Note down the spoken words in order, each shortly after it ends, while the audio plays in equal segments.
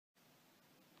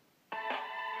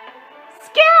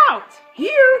Scout!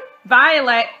 Here!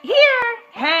 Violet! Here!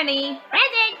 Penny!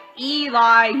 Present!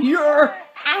 Eli! Here!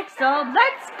 Axel,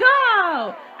 let's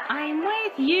go! I'm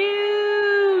with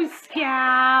you,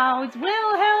 Scouts!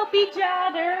 We'll help each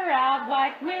other out.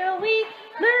 What will we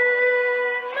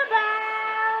learn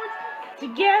about?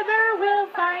 Together we'll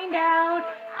find out.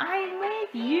 I'm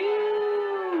with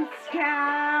you,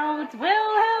 Scouts!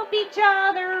 We'll help each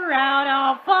other out.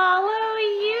 I'll follow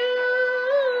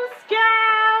you,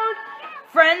 Scout!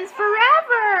 Friends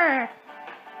forever!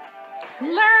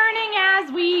 Learning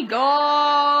as we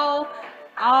go,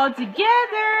 all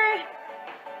together,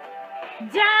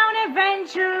 down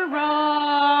Adventure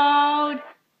Road.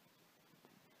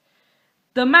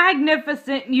 The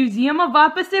Magnificent Museum of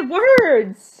Opposite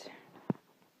Words.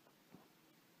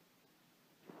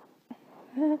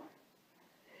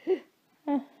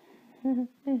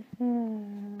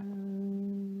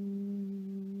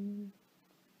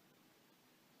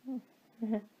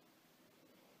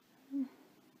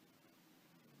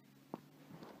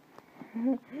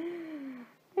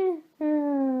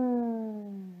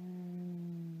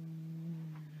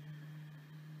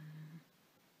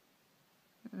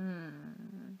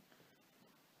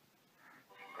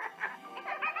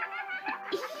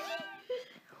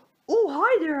 Oh,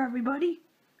 hi there, everybody.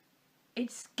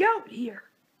 It's Scout here.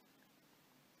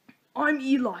 I'm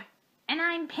Eli. And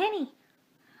I'm Penny.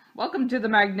 Welcome to the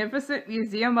Magnificent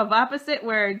Museum of Opposite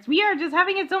Words. We are just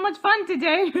having so much fun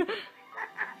today.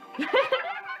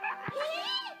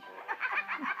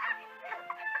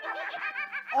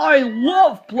 I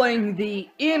love playing the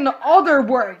In Other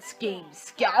Words game,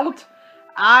 Scout.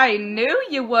 I knew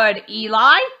you would,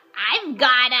 Eli. I've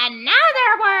got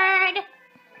another word.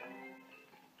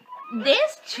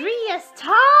 This tree is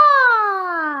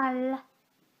tall.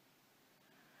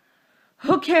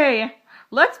 Okay,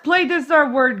 let's play this our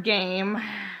word game.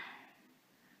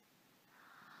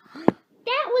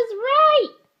 That was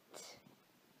right.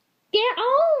 Get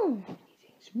on.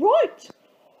 Right.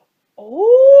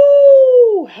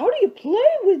 Oh, how do you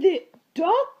play with it, Duck?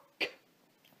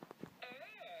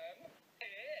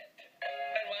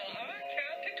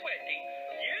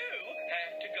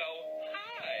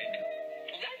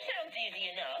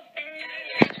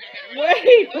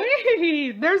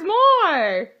 Wait, there's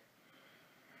more.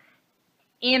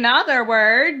 In other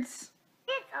words,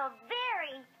 it's a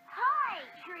very high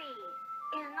tree.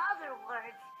 In other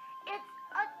words, it's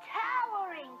a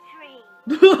towering tree.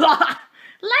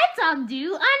 let's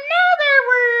undo another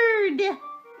word.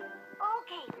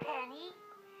 Okay, Penny,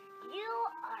 you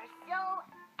are so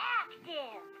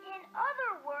active. In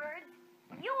other words,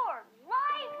 you're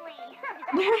lively.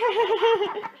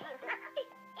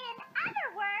 In other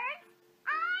words,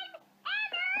 I'm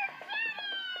energetic.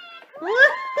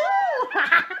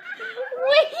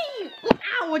 Wait!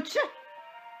 Ouch!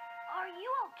 Are you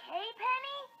okay,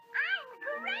 Penny? I'm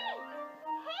great.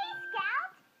 Hey,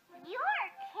 Scout, you're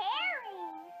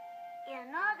caring. In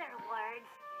other words,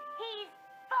 he's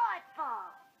thoughtful.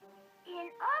 In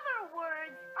other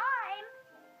words, I'm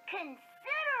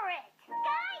considerate.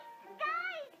 Guys!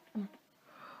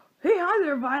 Hey, hi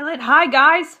there, Violet. Hi,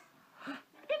 guys. The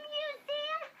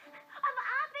Museum of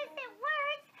Opposite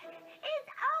Words is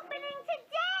opening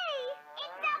today.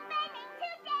 It's opening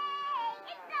today.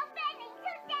 It's opening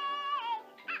today.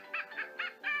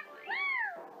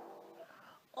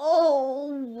 Oh,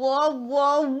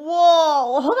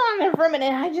 whoa. Hold on there for a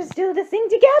minute. I just do this thing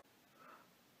together.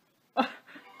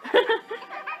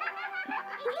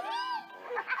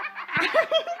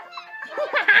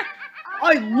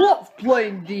 I love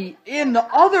playing the In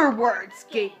Other Words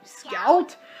game,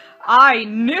 Scout. I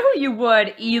knew you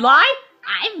would, Eli.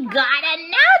 I've got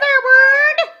another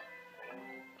word.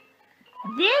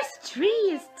 This tree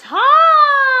is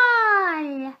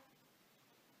tall.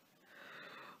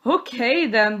 Okay,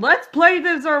 then let's play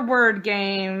this our word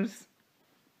games.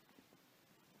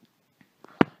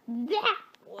 That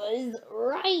was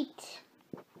right.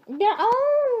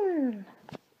 Down.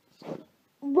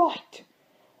 Right.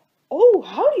 Oh,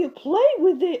 how do you play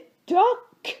with it,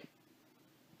 Duck? It.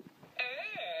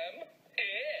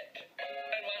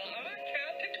 And while I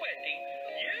count to 20,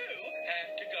 you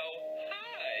have to go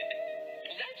hide.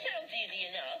 That sounds easy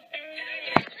enough.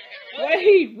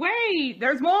 Wait,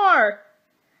 there's more.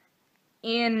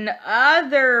 In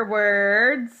other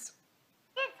words,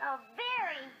 It's a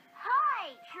very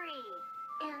high tree.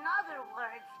 In other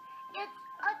words, it's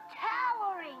a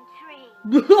towering tree.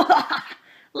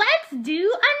 let's do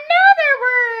another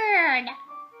word.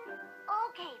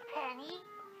 Okay, Penny,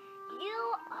 you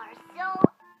are so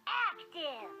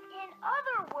active. In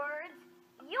other words,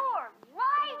 you're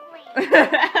lively.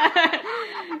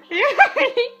 In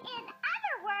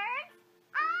other words,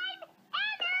 I'm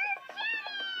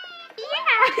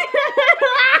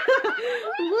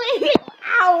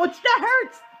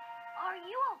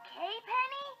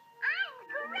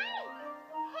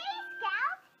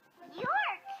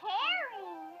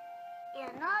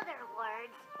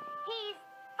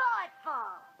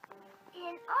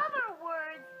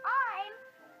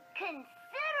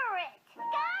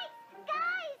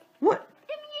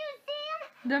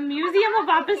The Museum of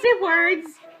Opposite Words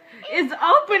is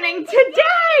opening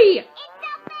today! It's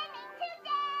opening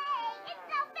today!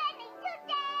 It's opening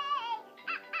today!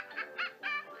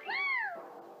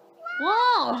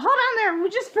 Whoa, hold on there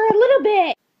just for a little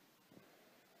bit.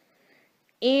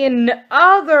 In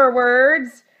other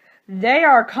words, they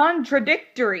are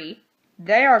contradictory.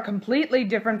 They are completely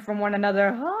different from one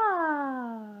another.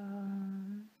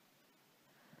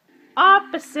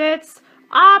 Opposites,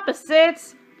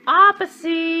 opposites,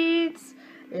 opposites.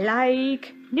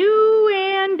 Like new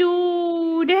and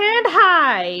old and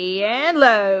high and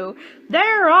low.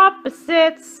 They're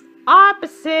opposites,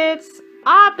 opposites,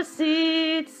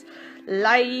 opposites.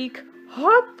 Like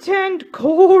hot and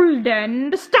cold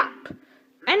and stop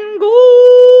and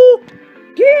go.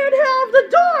 Can't have the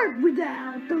dark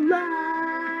without the light.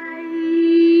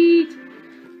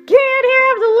 Can't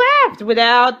have the left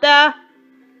without the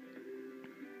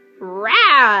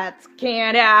rats.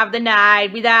 Can't have the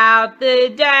night without the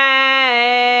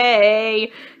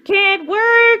day. Can't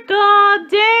work all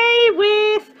day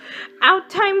without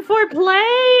time for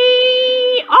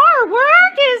play. Our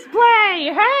work is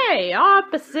play. Hey,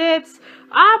 opposites,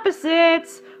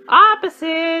 opposites,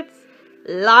 opposites.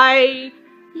 Like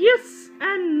yes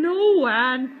and no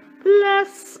and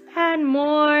less and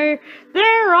more.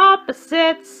 They're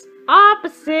opposites,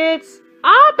 opposites,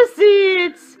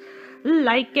 opposites.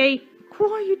 Like a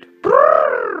quiet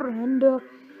brrr and a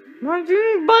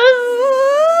marching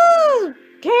buzz.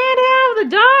 Can't have the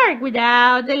dark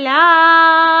without the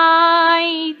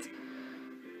light.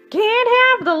 Can't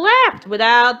have the left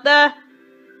without the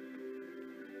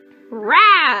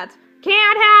rat.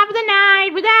 Can't have the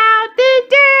night without the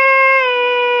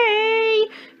day.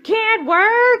 Can't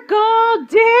work all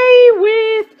day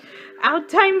without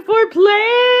time for play.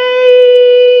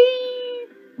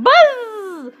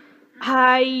 Buzz!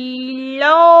 High,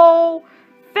 low,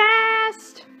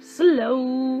 fast,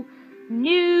 slow,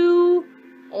 new,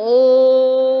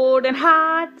 old and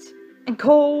hot and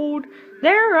cold.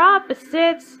 They're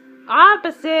opposites,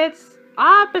 opposites,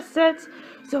 opposites.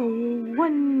 So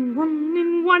one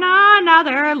in one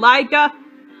another like a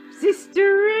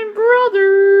sister and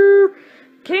brother.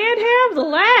 Can't have the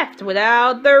left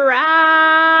without the right.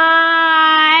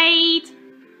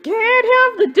 Can't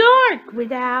have the dark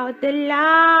without the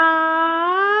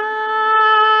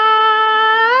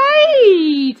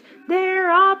light.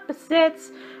 They're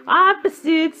opposites,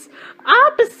 opposites,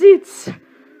 opposites.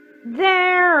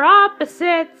 They're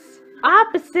opposites,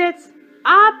 opposites,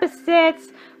 opposites.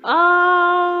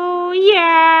 Oh,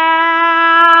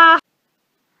 yeah.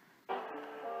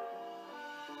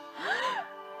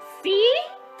 See?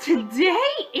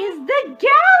 Today is the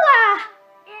gala.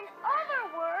 In other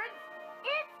words,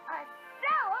 it's a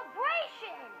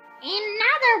celebration. In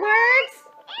other words,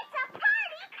 It's a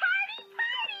party, party,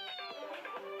 party.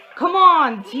 come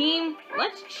on, team.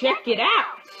 Let's check it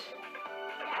out.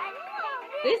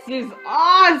 This is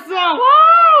awesome.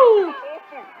 Woo!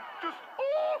 Awful. Just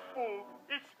awful.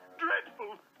 It's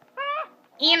dreadful.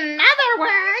 In other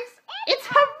words, it's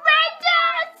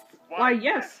horrendous. Why,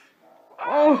 yes.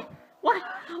 Oh,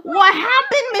 what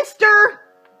happened, mister?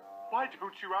 Why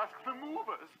don't you ask the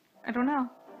movers? I don't know.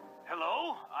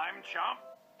 Hello, I'm Chomp.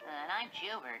 And I'm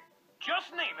Schubert.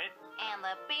 Just name it. And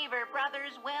the Beaver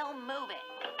Brothers will move it.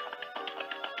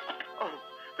 Oh,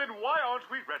 then why aren't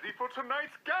we ready for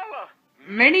tonight's gala?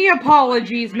 Many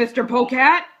apologies, Mr.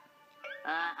 Polecat.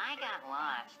 I got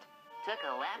lost. Took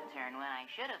a left turn when I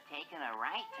should have taken a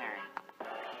right turn.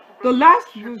 The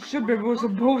last shipment was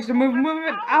supposed to move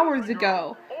hours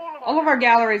ago. All of our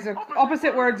galleries of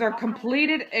opposite words are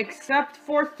completed except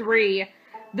for 3.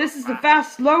 This is the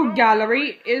fast, slow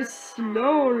gallery is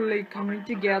slowly coming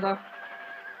together.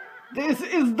 This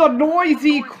is the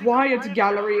noisy, quiet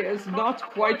gallery is not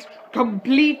quite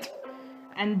complete.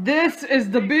 And this is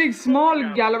the big,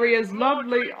 small gallery is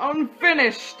lovely,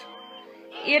 unfinished.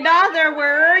 In other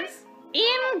words,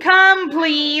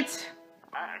 incomplete.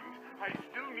 And I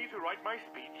still need to write my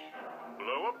speech.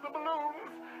 Blow up the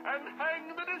balloons and hang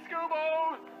the disco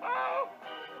ball. Oh,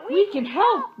 We can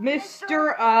help,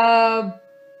 Mr.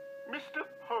 Mr.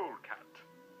 Polecat.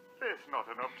 There's not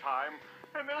enough time,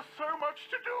 and there's so much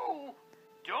to do.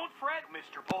 Don't fret,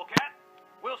 Mr. Polecat.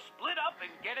 We'll split up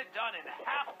and get it done in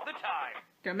half the time.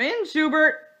 Come in,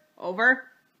 Schubert. Over.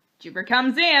 Schubert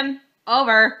comes in.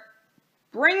 Over.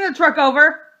 Bring the truck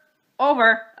over.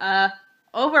 Over.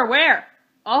 Over where?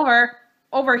 Over.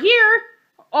 Over here.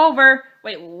 Over.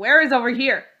 Wait, where is over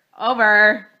here?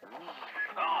 Over.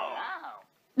 Oh.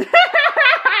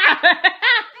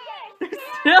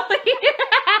 Silly.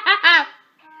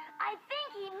 I think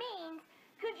he means,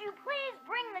 could you please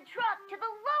bring the truck to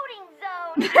the loading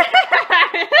zone?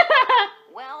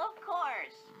 Well, of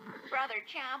course. Brother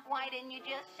Chomp, why didn't you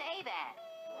just say that?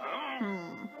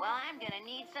 Well, I'm gonna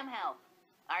need some help.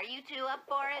 Are you two up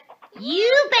for it?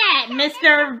 You bet,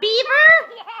 Mr.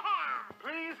 Beaver. Yeah.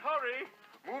 Please hurry.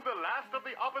 Move the last of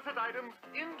the opposite items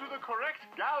into the correct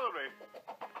gallery.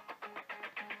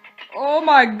 Oh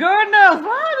my goodness!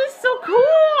 Wow, this is so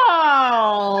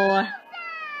cool!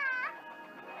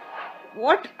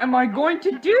 What am I going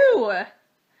to do?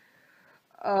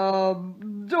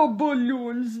 The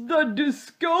balloons, the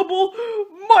discover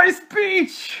my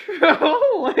speech!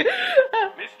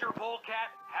 Mr.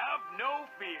 Polecat, have no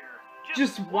fear.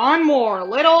 Just one more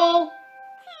little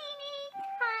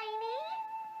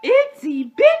Teeny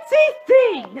itsy bitsy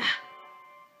thing!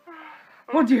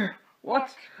 Oh dear,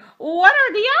 what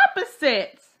are the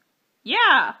opposites?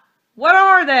 Yeah, what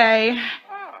are they?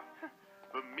 Ah,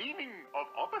 the meaning of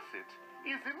opposite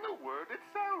is in the word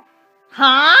itself.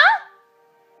 Huh?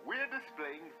 We're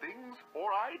displaying things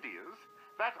or ideas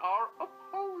that are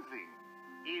opposing.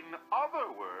 In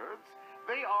other words,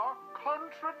 they are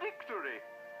contradictory.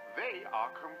 They are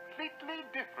completely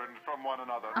different from one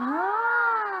another.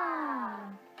 Ah.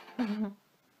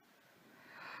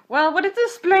 Well, what is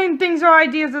displaying things or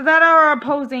ideas that are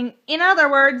opposing? In other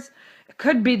words, it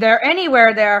could be there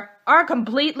anywhere there, are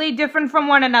completely different from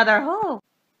one another. Oh.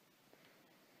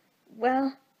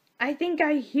 Well, I think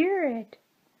I hear it.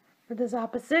 For this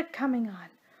opposite coming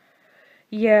on.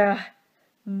 Yeah,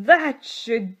 that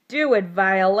should do it,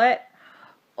 Violet.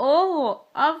 Oh,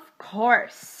 of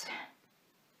course.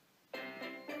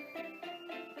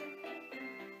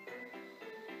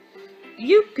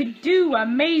 You could do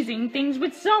amazing things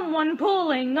with someone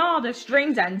pulling all the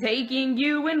strings and taking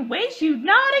you in ways you'd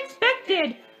not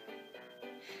expected.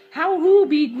 How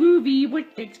hooby groovy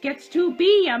with it gets to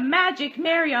be a magic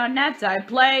marionette I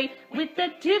play with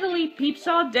the tiddly peeps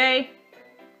all day.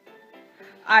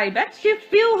 I bet you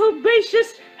feel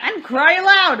hoobacious and cry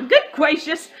aloud, good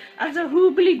gracious, as a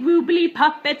hoobly groobly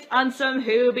puppet on some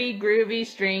hooby groovy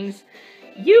strings.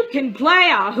 You can play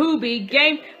a hooby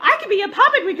game. I could be a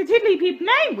puppet with a tiddly peep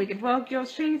name. We could work your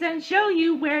strings and show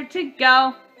you where to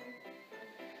go.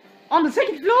 On the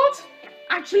second floor?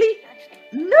 Actually,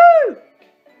 no!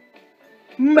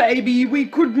 Maybe we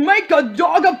could make a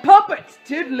dog a puppet,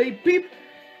 tiddly peep,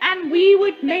 and we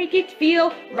would make it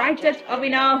feel right as of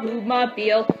in our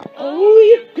hoobmobile. Oh,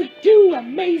 you could do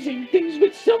amazing things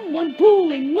with someone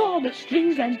pulling all the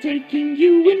strings and taking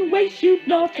you in ways you'd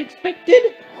not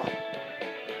expected.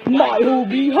 My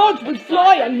hooby heart would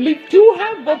fly and leap to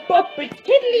have a puppet,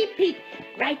 tiddly peep,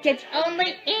 right as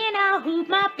only in our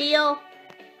hoobmobile.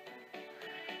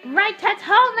 Right as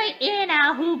only in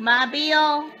our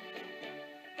hoobmobile.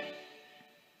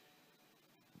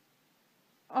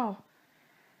 Oh.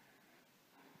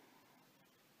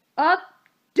 Up,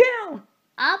 down,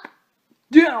 up,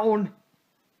 down.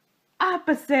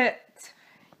 Opposite.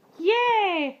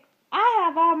 Yay! I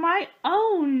have all my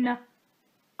own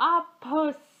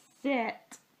opposite.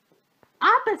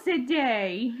 Opposite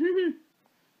day.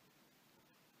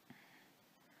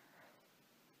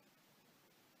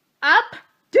 Up,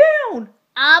 down,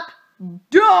 up,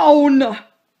 down.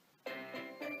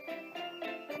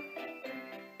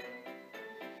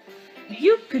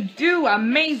 You could do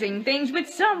amazing things with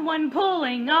someone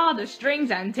pulling all the strings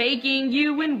and taking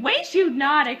you in ways you'd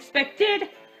not expected.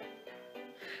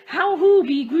 How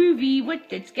hooby groovy with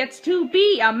it gets to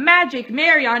be a magic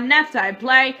marionette I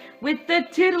play with the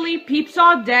tiddly peeps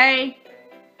all day.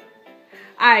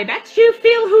 I bet you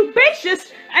feel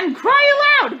hoobacious and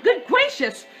cry aloud, good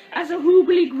gracious, as a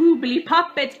hoobly groobly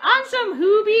puppet on some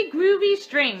hooby groovy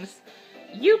strings.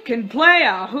 You can play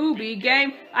a hooby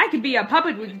game. I could be a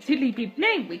puppet with a tiddly peep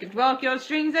name. We could rock your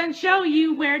strings and show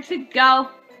you where to go.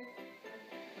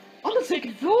 On the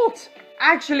second floor.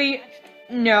 Actually,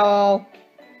 no.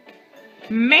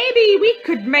 Maybe we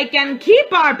could make and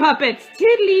keep our puppets,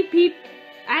 tiddly peep,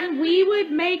 and we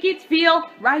would make it feel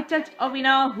right as of in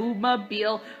our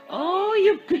hoobmobile. Oh,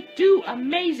 you could do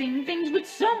amazing things with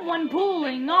someone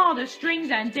pulling all the strings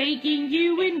and taking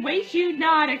you in ways you'd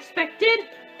not expected.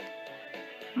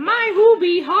 My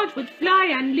hooby heart would fly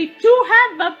and leap to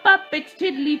have a puppet's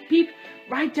tiddly peep,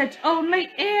 right at only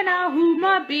in our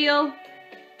hoobmobile.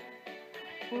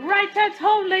 Right at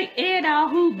only in our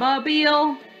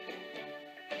hoobmobile.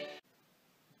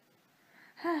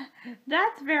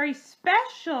 That's very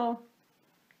special.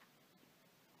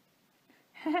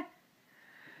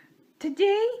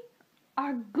 Today,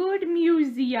 our good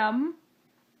museum,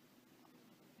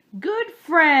 good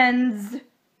friends.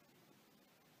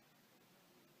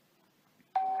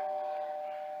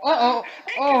 Oh,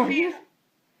 yes.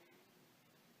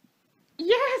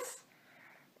 Yes.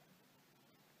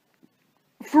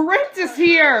 Fritz is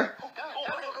here!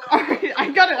 Alright,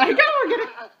 I got it.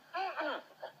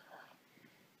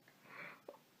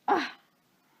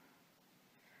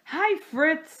 Hi,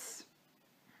 Fritz.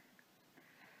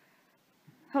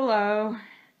 Hello.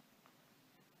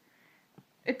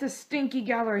 It's a stinky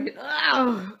gallery.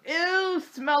 Ugh, ew,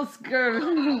 smells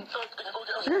good.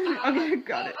 Okay,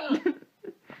 got it.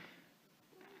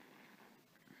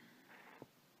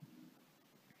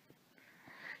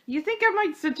 You think I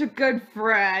might such a good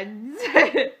friend?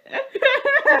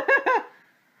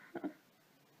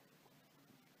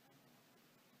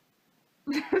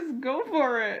 Let's go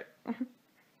for it.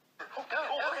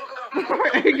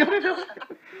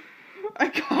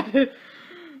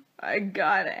 I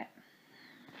got it.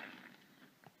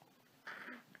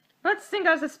 Let's sing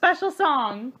us a special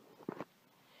song.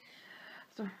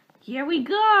 So, here we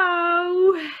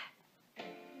go.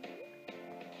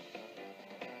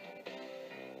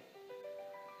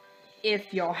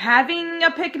 If you're having a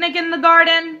picnic in the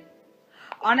garden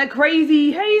on a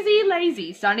crazy, hazy,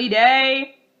 lazy, sunny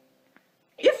day.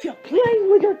 If you're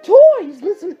playing with your toys,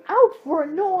 listen out for a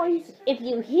noise. If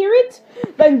you hear it,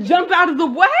 then jump out of the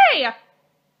way.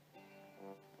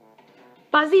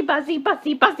 Buzzy, buzzy,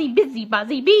 buzzy, buzzy, busy,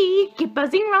 buzzy bee. Keep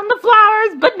buzzing around the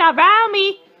flowers, but not around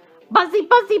me. Buzzy,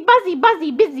 buzzy, buzzy,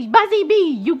 buzzy, busy, buzzy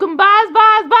bee. You can buzz,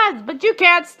 buzz, buzz, but you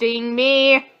can't sting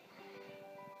me.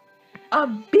 A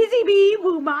busy bee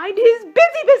will mind his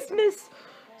busy business,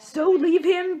 so leave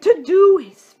him to do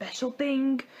his special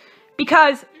thing.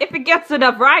 Because if it gets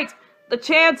enough right, the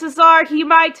chances are he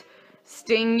might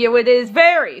sting you with his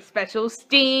very special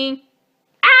sting.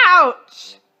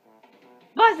 Ouch!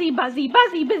 Buzzy, buzzy,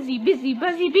 buzzy, busy, busy,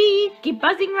 buzzy bee. Keep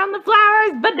buzzing around the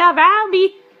flowers, but not around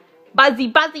me. Buzzy,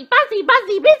 buzzy, buzzy,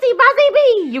 buzzy, busy, buzzy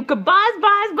bee. You can buzz,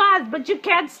 buzz, buzz, but you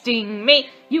can't sting me.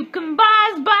 You can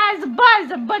buzz, buzz,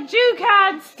 buzz, but you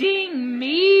can't sting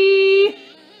me.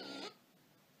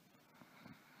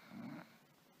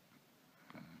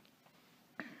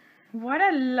 What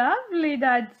a lovely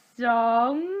that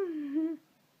song.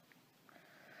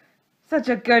 Such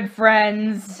a good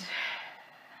friends.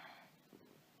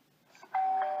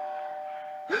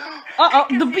 Uh-oh,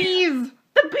 the bees!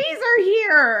 The bees are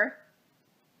here!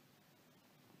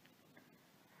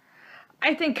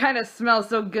 I think kind of smells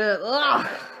so good. Ugh.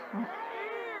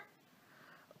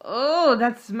 Oh,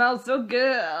 that smells so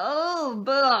good. Oh,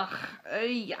 ugh.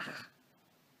 Yuck.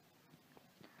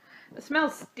 The smell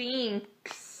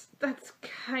stinks. That's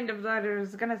kind of that. I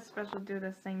was gonna special do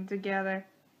this thing together.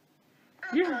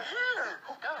 Yeah.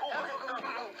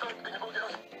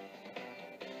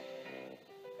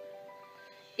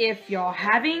 If you're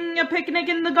having a picnic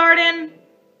in the garden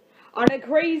on a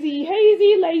crazy,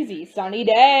 hazy, lazy, sunny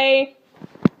day.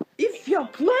 If you're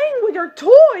playing with your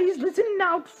toys, listen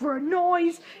out for a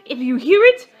noise. If you hear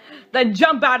it, then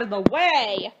jump out of the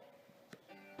way.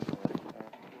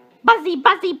 Buzzy,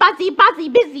 buzzy, buzzy, buzzy,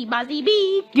 busy, buzzy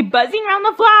bee. Keep buzzing around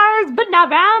the flowers, but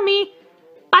not around me.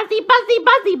 Buzzy, buzzy,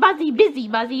 buzzy, buzzy, busy,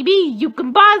 buzzy bee. You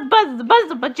can buzz, buzz,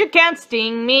 buzz, but you can't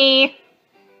sting me.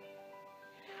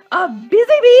 A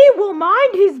busy bee will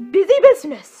mind his busy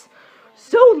business,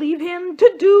 so leave him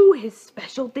to do his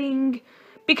special thing.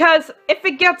 Because if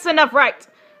it gets enough right,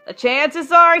 the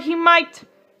chances are he might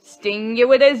sting you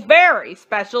with his very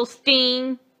special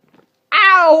sting.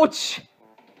 Ouch!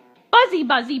 Buzzy,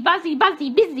 buzzy, buzzy, buzzy,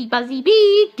 busy, buzzy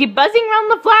bee. Keep buzzing around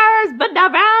the flowers, but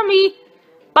not around me.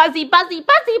 Buzzy, buzzy,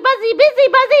 buzzy, buzzy, busy,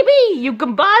 buzzy bee. You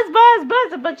can buzz, buzz,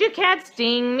 buzz, but you can't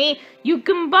sting me. You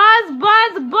can buzz,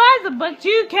 buzz, buzz, but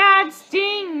you can't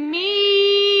sting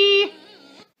me.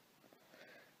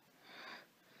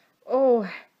 Oh,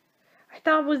 I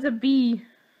thought it was a bee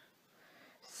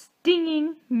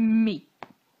stinging me.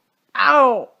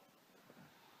 Ow!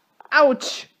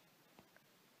 Ouch!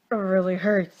 It really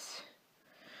hurts.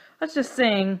 Let's just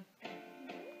sing.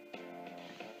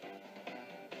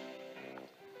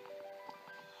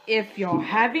 If you're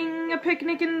having a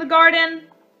picnic in the garden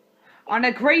on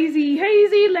a crazy,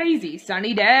 hazy, lazy,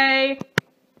 sunny day.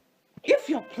 If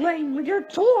you're playing with your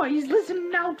toys,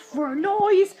 listen out for a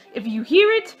noise. If you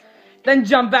hear it, then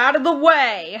jump out of the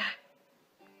way.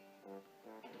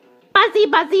 Buzzy,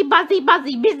 buzzy, buzzy,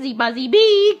 buzzy, busy, buzzy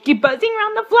bee. Keep buzzing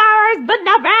around the flowers, but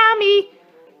not around me.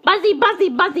 Buzzy, buzzy,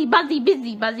 buzzy, buzzy,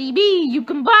 busy, buzzy bee. You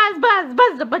can buzz, buzz,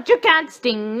 buzz, but you can't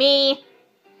sting me.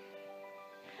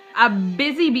 A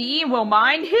busy bee will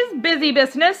mind his busy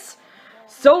business,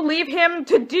 so leave him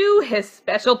to do his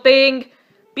special thing.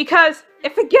 Because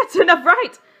if it gets enough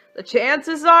right, the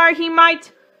chances are he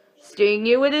might sting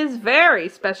you with his very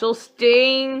special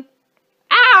sting.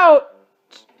 Ouch!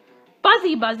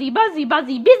 Buzzy, buzzy, buzzy,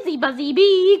 buzzy, busy, buzzy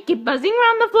bee. Keep buzzing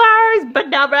around the flowers, but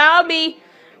not around me.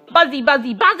 Buzzy,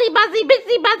 buzzy, buzzy, buzzy,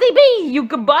 busy, buzzy bee. You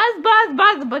can buzz, buzz,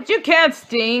 buzz, but you can't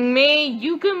sting me.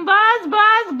 You can buzz,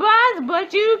 buzz, buzz,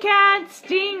 but you can't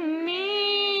sting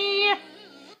me.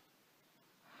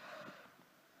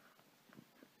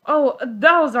 Oh,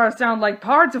 those sound like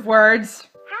parts of words.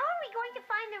 How are we going to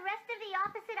find the rest of the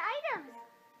opposite items?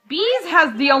 Bees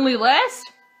has the only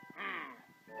list.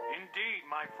 Indeed,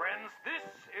 my friends, this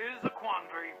is a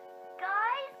quandary.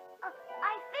 Guys,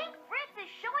 I think Fritz is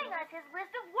showing us his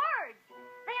list of words.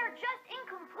 They are just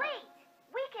incomplete.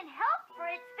 We can help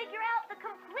Fritz figure out the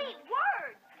complete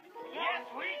words. Yes,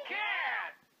 we can!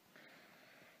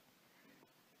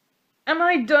 Am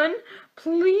I done?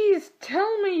 Please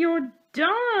tell me you're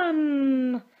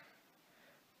done.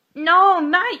 No,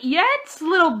 not yet,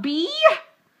 little bee.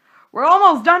 We're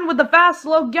almost done with the fast,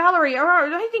 slow gallery.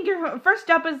 I think your first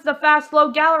step is the fast,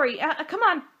 slow gallery. Come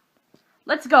on.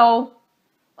 Let's go.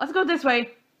 Let's go this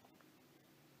way.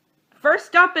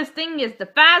 First up is the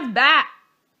fast bat.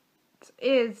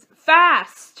 Is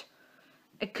fast.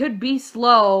 It could be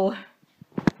slow.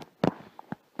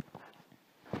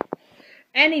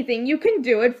 Anything you can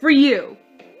do it for you.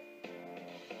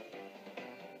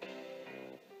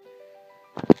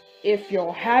 If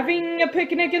you're having a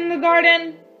picnic in the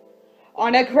garden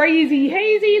on a crazy,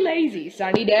 hazy, lazy,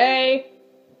 sunny day.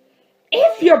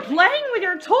 If you're playing with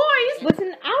your toys,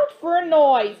 listen out for a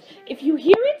noise. If you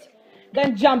hear it,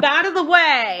 then jump out of the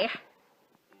way.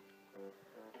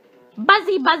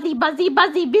 Buzzy, buzzy, buzzy,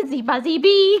 buzzy, busy, buzzy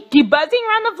bee. Keep buzzing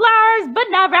around the flowers, but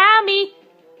not around me.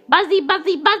 Buzzy,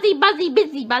 buzzy, buzzy, buzzy,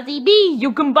 busy, buzzy bee.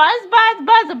 You can buzz, buzz,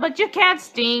 buzz, but you can't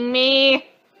sting me.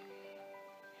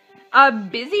 A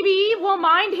busy bee will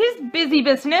mind his busy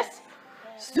business,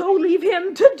 so leave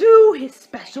him to do his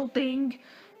special thing.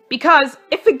 Because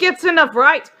if it gets enough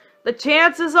right, the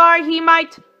chances are he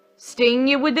might sting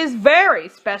you with his very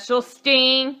special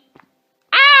sting.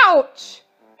 Ouch!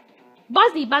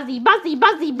 Buzzy, buzzy, buzzy,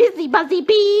 buzzy, busy, buzzy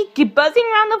bee. Keep buzzing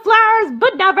around the flowers,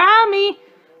 but not around me.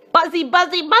 Buzzy,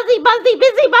 buzzy, buzzy, buzzy,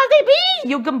 busy, buzzy bee.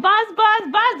 You can buzz, buzz,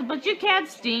 buzz, but you can't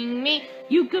sting me.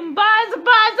 You can buzz,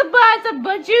 buzz, buzz,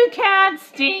 but you can't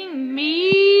sting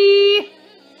me.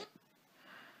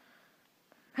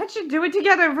 That should do it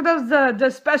together for those the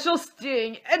special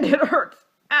sting, and it hurts.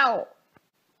 Ow.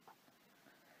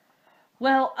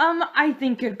 Well, I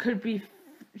think it could be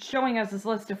showing us this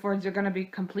list of words are going to be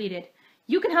completed.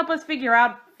 You can help us figure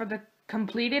out for the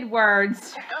completed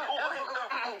words.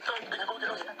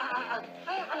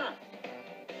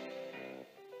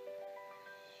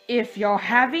 If you're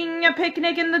having a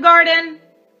picnic in the garden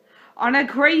on a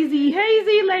crazy,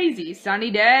 hazy, lazy,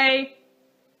 sunny day.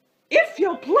 If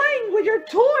you're playing with your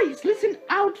toys, listen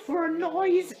out for a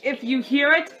noise. If you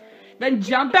hear it, then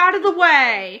jump out of the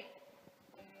way.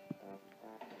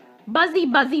 Buzzy,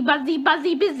 buzzy, buzzy,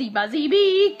 buzzy, busy, buzzy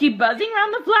bee. Keep buzzing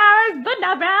around the flowers, but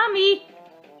not around me.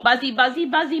 Buzzy, buzzy,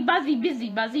 buzzy, buzzy, busy,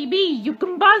 buzzy bee. You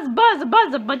can buzz, buzz,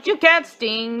 buzz, but you can't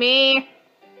sting me.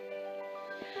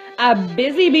 A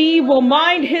busy bee will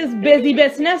mind his busy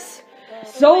business,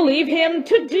 so leave him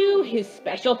to do his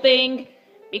special thing.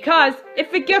 Because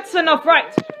if it gets enough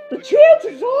right, the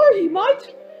chances are he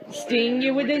might sting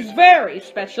you with his very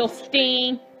special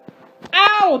sting.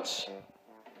 Ouch!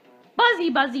 Buzzy,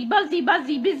 buzzy, buzzy,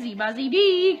 buzzy, busy, buzzy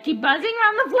bee. Keep buzzing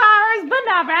around the flowers, but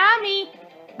not around me.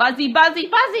 Buzzy, buzzy,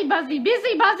 buzzy, buzzy,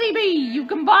 busy, buzzy bee. You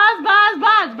can buzz, buzz,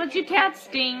 buzz, but you can't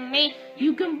sting me.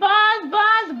 You can buzz,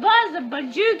 buzz, buzz,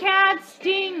 but you can't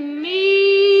sting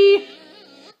me.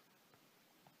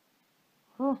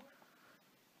 Oh.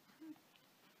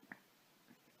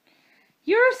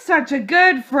 You're such a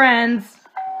good friend.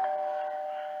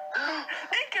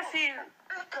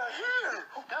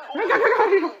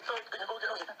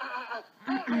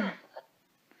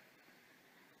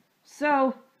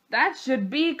 So, that should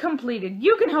be completed.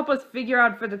 You can help us figure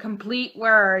out for the complete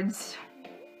words.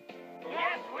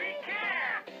 Yes, we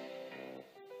can!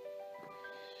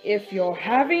 If you're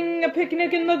having a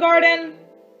picnic in the garden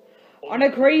on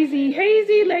a crazy,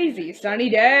 hazy, lazy, sunny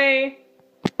day.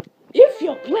 If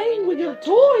you're playing with your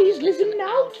toys, listen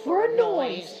out for a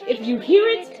noise. If you hear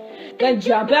it, then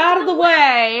jump out of the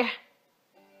way.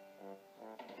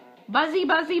 Buzzy,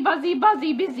 buzzy, buzzy,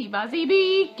 buzzy, busy, buzzy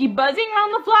bee. Keep buzzing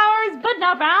around the flowers, but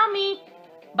not around me.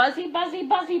 Buzzy, buzzy,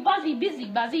 buzzy, buzzy, busy,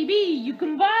 buzzy bee. You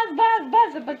can buzz, buzz,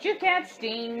 buzz, but you can't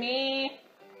sting me.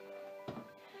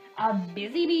 A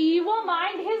busy bee will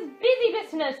mind his busy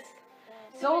business,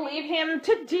 so leave him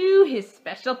to do his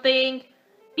special thing.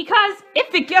 Because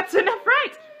if it gets enough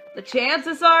right, the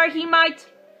chances are he might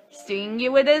sting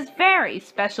you with his very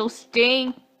special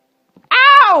sting.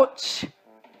 Ouch!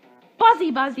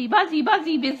 Buzzy, buzzy, buzzy,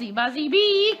 buzzy, busy, buzzy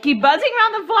bee. Keep buzzing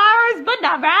around the flowers, but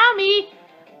not around me.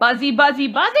 Buzzy, buzzy,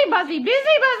 buzzy, buzzy,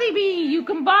 busy, buzzy bee. You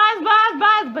can buzz, buzz,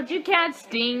 buzz, but you can't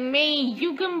sting me.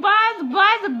 You can buzz,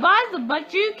 buzz, buzz,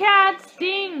 but you can't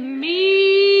sting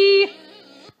me.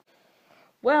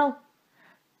 Well,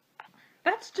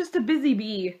 that's just a busy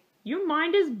bee. Your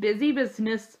mind is busy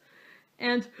business.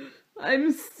 And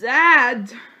I'm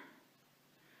sad.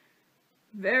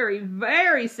 Very,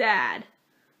 very sad.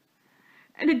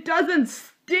 And it doesn't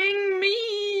sting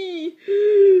me.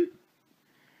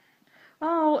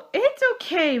 Oh, it's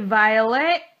okay,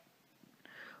 Violet.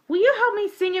 Will you help me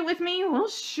sing it with me? Well,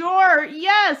 sure.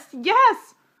 Yes,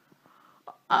 yes.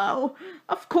 Oh,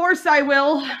 of course I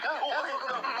will.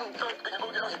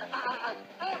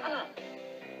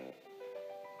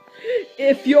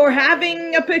 If you're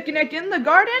having a picnic in the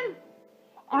garden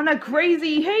on a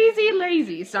crazy, hazy,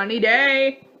 lazy, sunny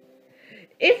day.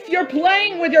 If you're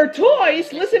playing with your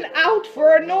toys, listen out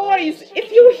for a noise.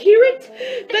 If you hear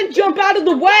it, then jump out of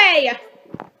the way.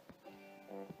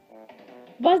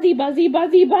 Buzzy, buzzy,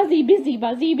 buzzy, buzzy, busy,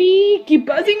 buzzy bee. Keep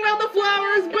buzzing around the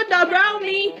flowers, but not around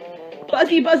me.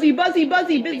 Buzzy, buzzy, buzzy,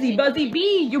 buzzy, busy, buzzy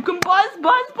bee. You can buzz,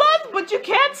 buzz, buzz, but you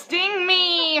can't sting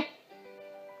me.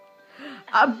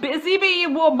 A busy bee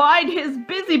will mind his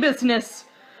busy business,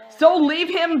 so leave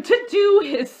him to do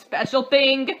his special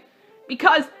thing.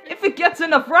 Because if it gets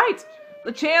enough right,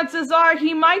 the chances are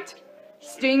he might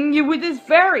sting you with his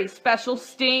very special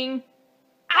sting.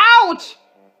 Ouch!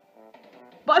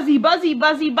 Buzzy, buzzy,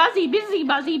 buzzy, buzzy, busy,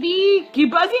 buzzy bee.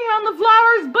 Keep buzzing around the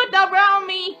flowers, but not around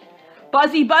me.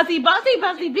 Buzzy, buzzy, buzzy,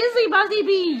 buzzy, busy, buzzy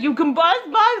bee. You can buzz,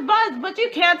 buzz, buzz, but you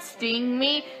can't sting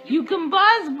me. You can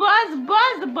buzz, buzz,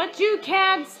 buzz, but you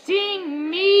can't sting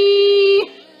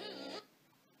me.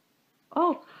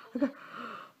 Oh,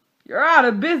 you're out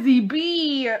of busy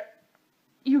bee.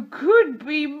 You could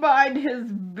be mind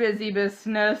his busy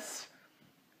business.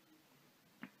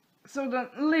 So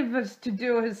don't leave us to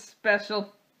do his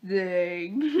special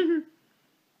thing.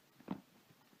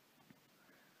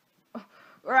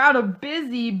 We're out of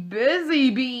busy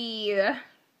bee.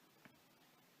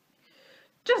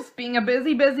 Just being a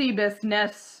busy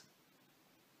business.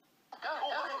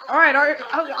 Alright,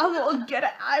 I will get it.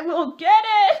 I will get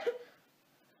it.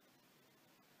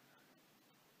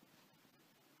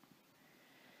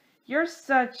 You're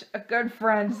such a good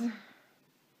friend.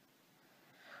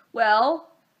 Well,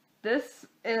 this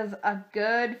is a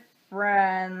good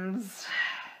friends.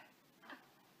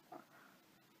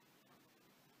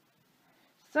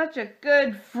 Such a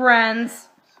good friends.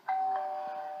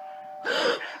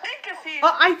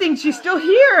 Oh, I think she's still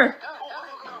here.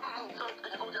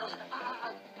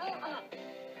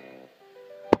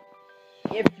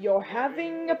 If you're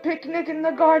having a picnic in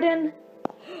the garden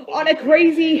on a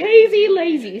crazy, hazy,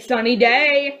 lazy, sunny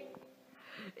day.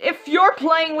 If you're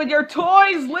playing with your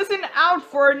toys, listen out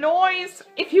for a noise.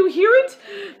 If you hear it,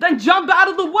 then jump out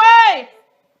of the way.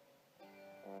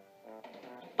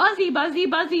 Buzzy, buzzy,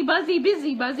 buzzy, buzzy,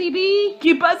 busy, buzzy bee.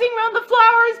 Keep buzzing around the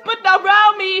flowers, but not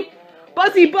around me.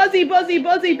 Buzzy, buzzy, buzzy,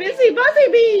 buzzy, busy, buzzy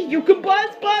bee. You can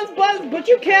buzz, buzz, buzz, but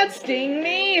you can't sting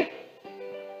me.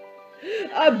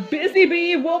 A busy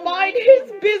bee will mind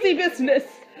his busy business,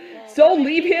 so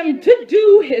leave him to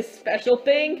do his special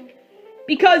thing.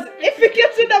 Because if it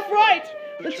gets enough right,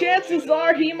 the chances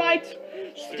are he might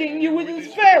sting you with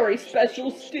his very special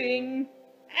sting.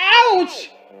 Ouch!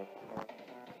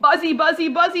 Buzzy, buzzy,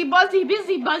 buzzy, buzzy,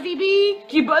 busy, buzzy bee.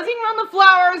 Keep buzzing around the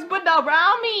flowers, but not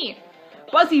around me.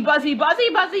 Buzzy, buzzy, buzzy,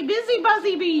 buzzy, busy,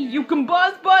 buzzy bee. You can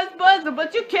buzz, buzz, buzz,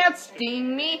 but you can't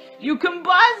sting me. You can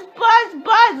buzz, buzz,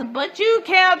 buzz, but you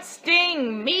can't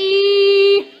sting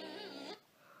me.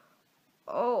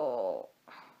 Oh.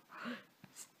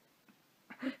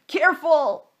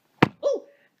 Careful. Ooh.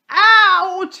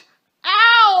 Ouch!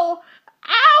 Ow!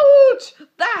 Ouch!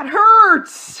 That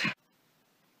hurts!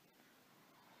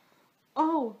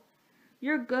 Oh,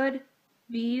 you're good.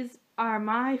 These are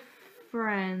my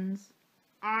friends.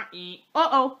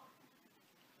 Uh-oh.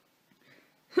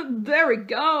 There it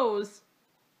goes.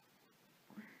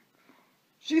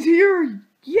 She's here.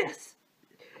 Yes.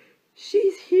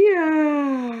 She's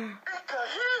here.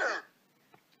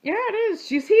 Yeah, it is.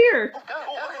 She's here.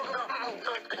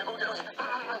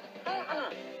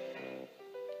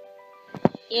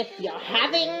 If you're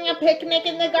having a picnic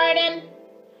in the garden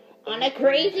on a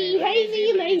crazy,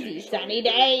 hazy, lazy, sunny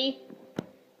day.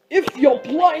 If you're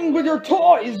playing with your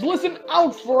toys, listen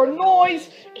out for a noise.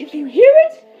 If you hear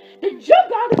it, then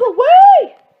jump out of the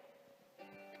way.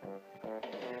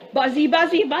 Buzzy,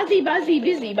 buzzy, buzzy, buzzy,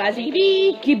 busy, buzzy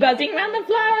bee. Keep buzzing around the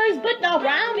flowers, but not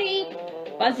around me.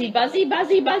 Buzzy, buzzy,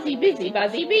 buzzy, buzzy, busy,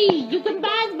 buzzy bee. You can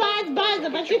buzz, buzz, buzz,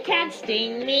 but you can't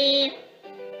sting me.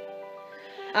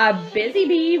 A busy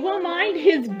bee will mind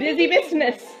his busy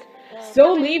business,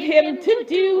 so leave him to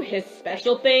do his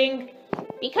special thing.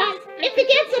 Because if he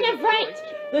gets enough right,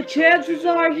 The chances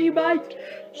are he might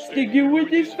sting you with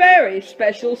his very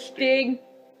special sting.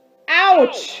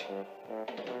 Ouch!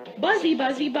 buzzy,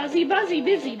 buzzy, buzzy, buzzy,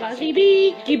 busy, buzzy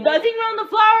bee, keep buzzing round the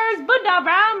flowers, but not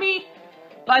round me.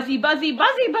 Buzzy, buzzy,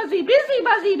 buzzy, buzzy, busy,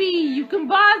 buzzy bee, you can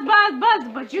buzz, buzz, buzz,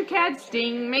 but you can't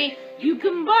sting me. You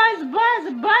can buzz,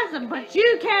 buzz, buzz, but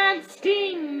you can't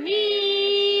sting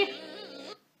me.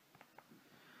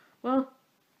 Well,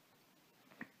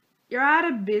 you're at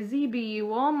a busy bee,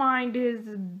 won't mind his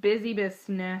busy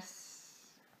business.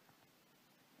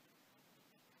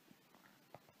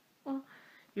 Well,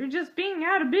 you're just being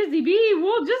out a busy bee,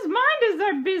 we'll just mind his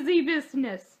our busy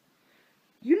business.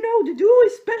 You know to do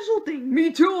his special thing.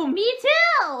 Me too. Me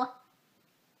too!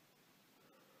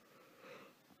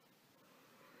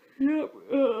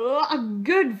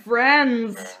 Good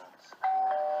friends.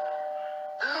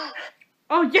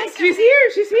 Oh yes, she's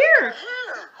here. She's here.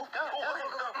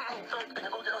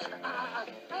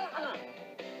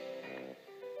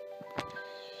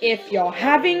 If you're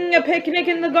having a picnic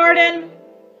in the garden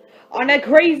on a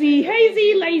crazy,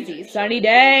 hazy, lazy, sunny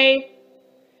day,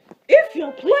 if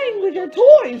you're playing with your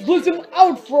toys, listen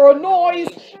out for a noise.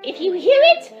 If you hear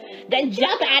it, then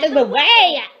jump out of the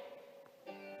way!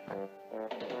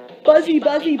 Buzzy,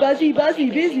 buzzy, buzzy, buzzy,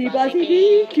 busy, buzzy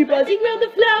bee. Keep buzzing round the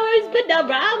flowers, but not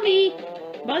round me.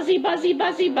 Buzzy, buzzy,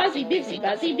 buzzy, buzzy, busy,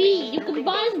 buzzy bee. You can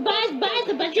buzz, buzz,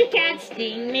 buzz, but you can't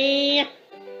sting me.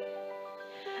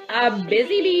 A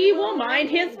busy bee will mind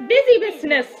his busy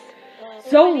business,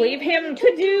 so leave him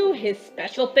to do his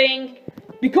special thing.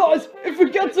 Because if he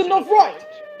gets enough right,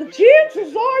 the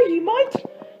chances are he might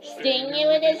Sting you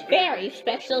with his very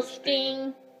special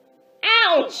sting.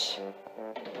 ouch!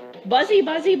 Buzzy,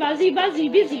 buzzy, buzzy, buzzy,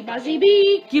 busy, buzzy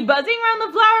bee. Keep buzzing round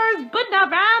the flowers, but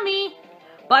not round me.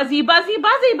 Buzzy, buzzy,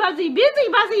 buzzy, buzzy, busy,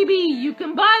 buzzy bee. You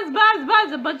can buzz, buzz,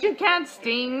 buzz, but you can't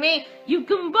sting me. You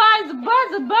can buzz,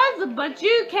 buzz, buzz, but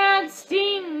you can't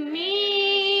sting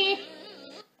me.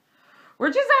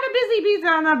 We're just at a busy bees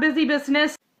on our busy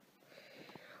business.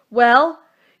 Well,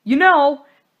 you know,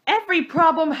 every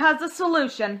problem has a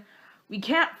solution. We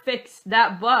can't fix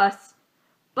that bus,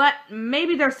 but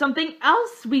maybe there's something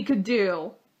else we could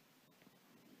do.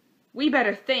 We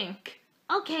better think.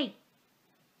 Okay.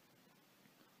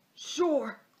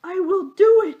 Sure, I will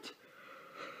do it.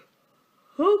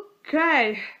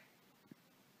 Okay.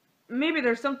 Maybe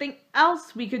there's something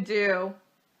else we could do.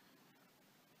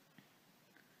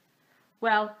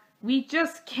 Well, we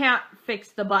just can't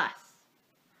fix the bus.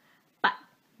 But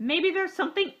maybe there's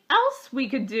something else we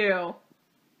could do.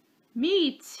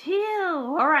 Me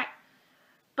too. Alright.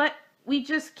 But we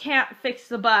just can't fix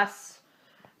the bus.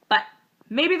 But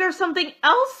maybe there's something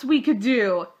else we could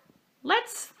do.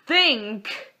 Let's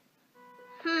think.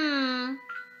 Hmm.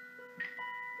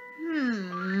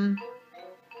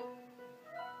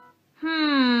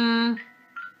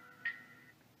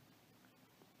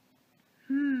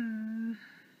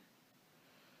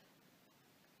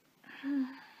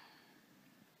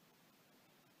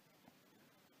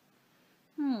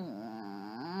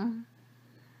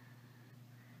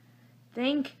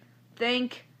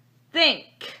 Think.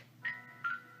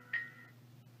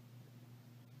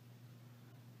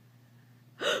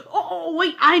 Oh,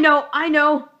 wait, I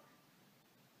know.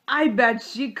 I bet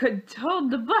she could tow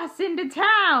the bus into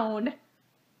town.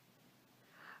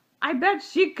 I bet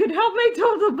she could help me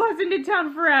tow the bus into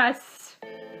town for us.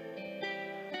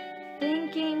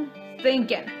 Thinking.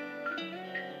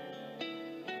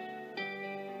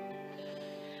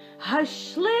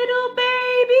 Hush, little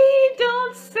baby,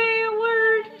 don't say a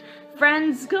word.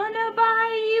 Friend's gonna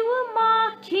buy you a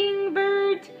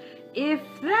mockingbird. If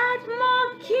that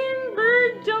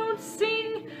mockingbird don't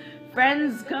sing,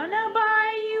 friend's gonna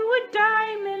buy you a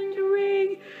diamond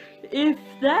ring. If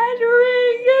that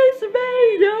ring is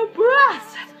made of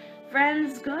brass,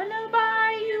 friend's gonna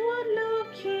buy you a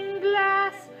looking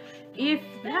glass. If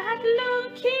that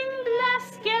looking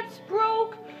glass gets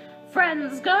broke,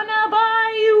 friend's gonna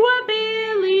buy you a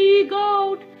billy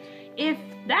goat. If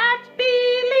that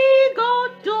billy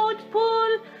goat don't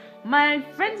pull, my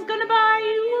friend's gonna buy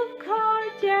you a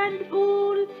cart and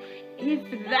bull. If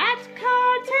that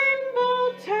cart and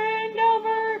bull turned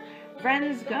over,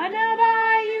 friend's gonna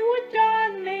buy you a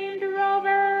dog named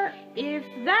Rover. If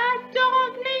that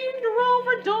dog named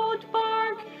Rover don't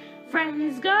bark,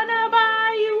 friend's gonna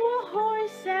buy you a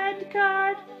horse and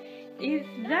cart. If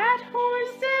that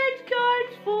horse and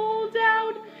cart folds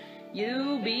out,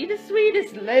 you'll be the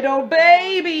sweetest little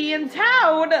baby in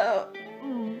town.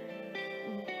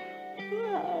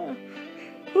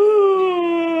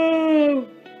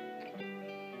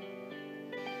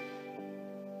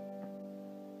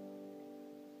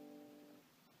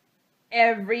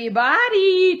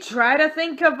 Everybody, try to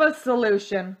think of a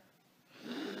solution.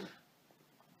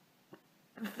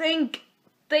 Think.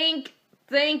 Think.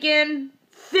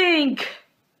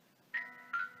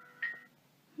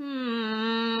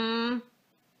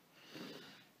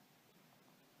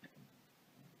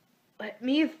 Let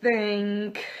me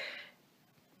think.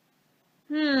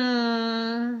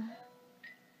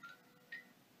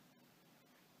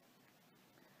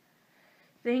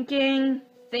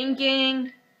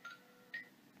 Thinking.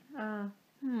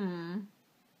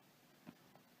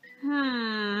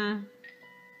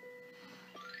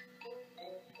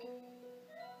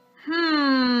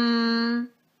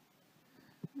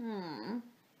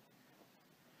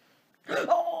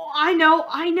 Oh, I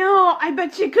know. I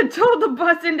bet you could tow the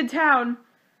bus into town.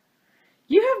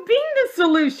 You have been the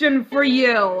solution for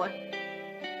you.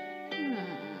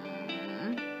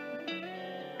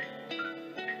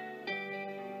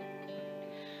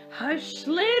 Hush,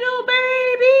 little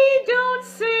baby, don't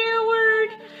say a word.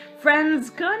 Friend's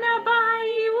gonna buy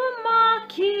you a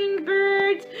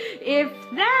mockingbird. If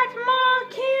that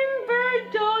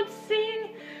mockingbird don't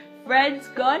sing, friend's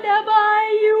gonna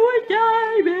buy you a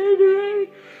diamond ring.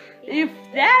 If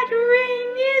that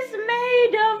ring is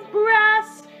made of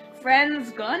brass,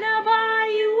 friend's gonna buy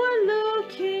you a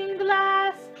looking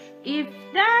glass. If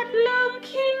that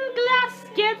looking glass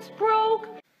gets broke,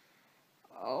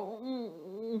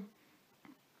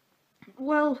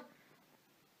 well,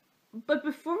 but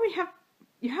before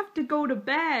you have to go to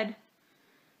bed.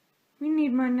 We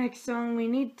need my next song. We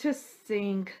need to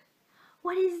sing.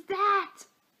 What is that?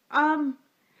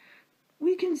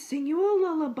 We can sing you a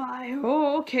lullaby.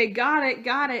 Oh, okay, got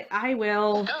it. I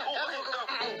will.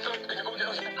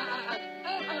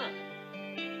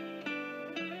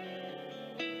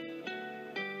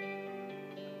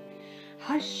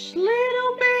 Hush,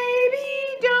 little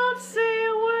baby, don't say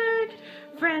a word.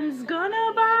 Friend's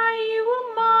gonna buy you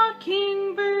a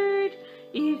mockingbird.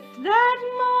 If that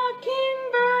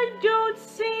mockingbird don't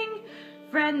sing,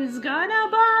 friend's gonna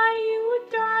buy you a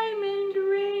diamond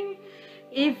ring.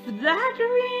 If that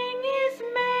ring is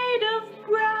made of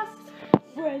brass,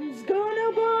 friend's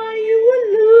gonna buy you a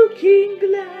looking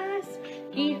glass.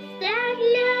 If that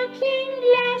looking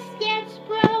glass gets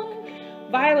broke,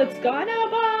 Violet's gonna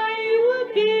buy you a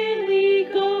billy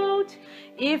goat.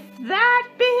 If that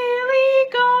billy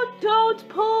goat don't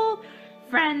pull,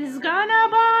 friend's gonna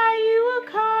buy you a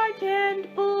cart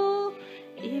and bull.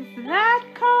 If that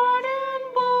cart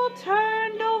and bull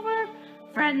turned over,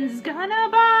 friend's gonna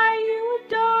buy you a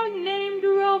dog named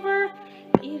Rover.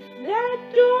 If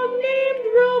that dog named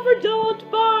Rover don't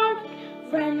bark,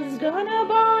 friend's gonna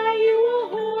buy you a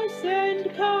horse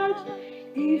and cart.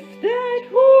 If that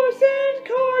horse and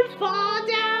cart fall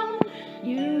down,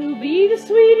 you'll be the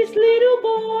sweetest little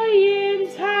boy in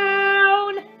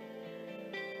town.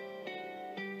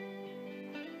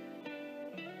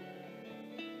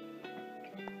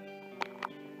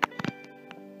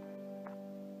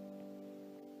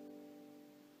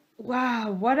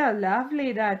 Wow, what a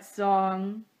lovely that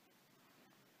song.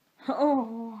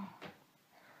 Oh,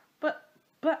 but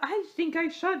I think I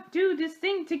should do this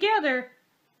thing together.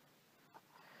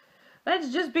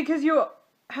 That's just because you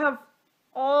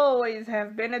always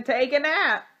have been a take a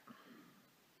nap.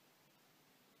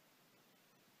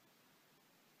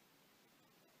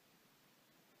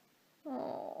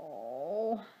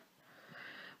 Oh,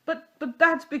 but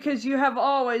that's because you have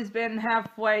always been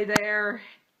halfway there.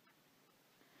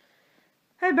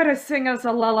 I better sing us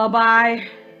a lullaby.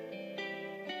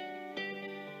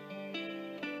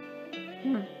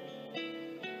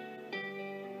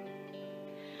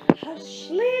 Hush,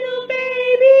 little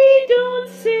baby, don't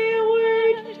say a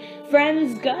word.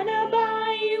 Friend's gonna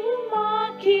buy you a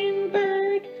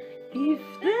mockingbird. If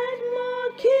that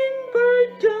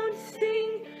mockingbird don't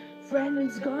sing,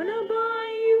 friend's gonna buy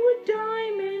you a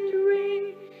diamond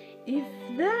ring. If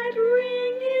that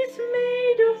ring is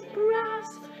made of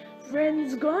brass,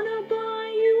 friend's gonna buy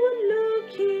you a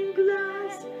looking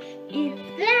glass. If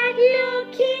that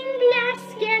looking glass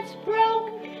gets broke,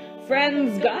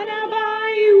 friend's gonna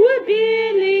buy you a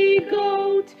billy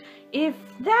goat. If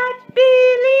that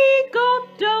billy goat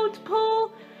don't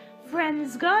pull,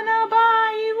 friend's gonna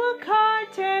buy you a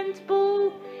cart and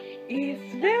bull. If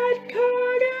that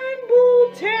cart and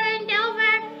bull turned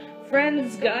over,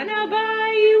 friend's gonna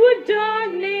buy you a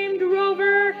dog named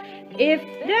Rover. If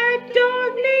that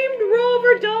dog named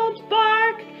Rover don't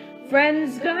bark,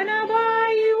 friend's gonna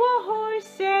buy you a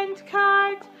horse and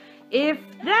cart. If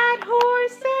that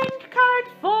horse and cart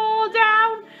fall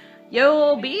down,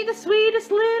 you'll be the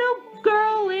sweetest little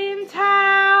girl in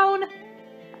town.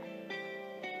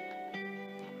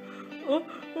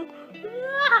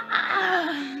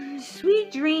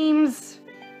 Sweet dreams.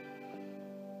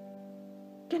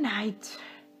 Good night.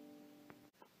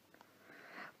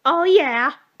 Oh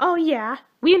yeah, oh yeah.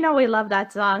 We know we love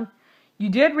that song. You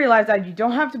did realize that you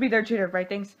don't have to be there to write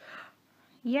things.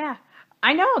 Yeah.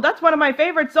 I know, that's one of my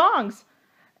favorite songs.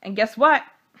 And guess what?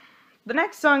 The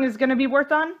next song is going to be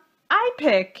worth on I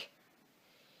pick.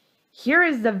 Here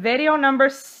is the video number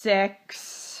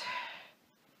 6.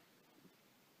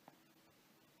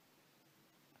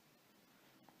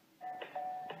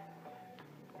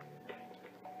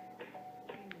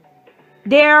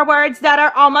 There are words that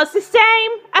are almost the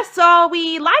same, so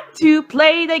we like to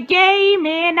play the game.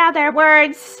 In other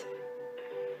words,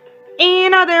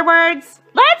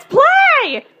 let's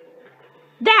play!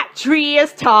 That tree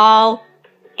is tall.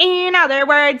 In other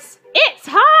words, it's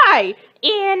high.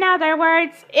 In other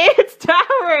words, it's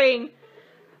towering.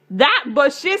 That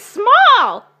bush is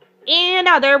small. In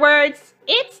other words,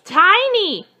 it's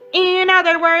tiny. In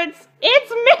other words,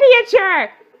 it's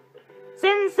miniature.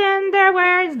 Since they're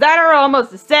words that are almost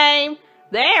the same,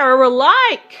 they're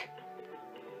alike.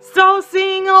 So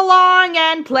sing along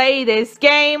and play this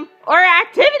game or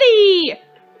activity.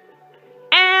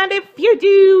 And if you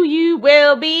do, you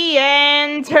will be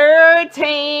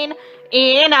entertained.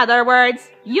 In other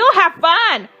words, you'll have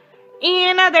fun.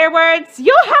 In other words,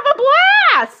 you'll have a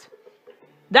blast.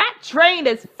 That train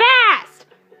is fast.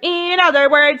 In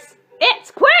other words, it's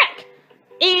quick.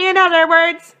 In other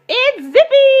words, it's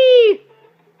zippy.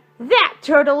 That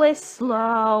turtle is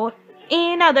slow.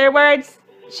 In other words,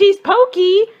 she's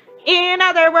pokey. In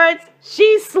other words,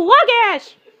 she's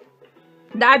sluggish.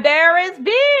 That bear is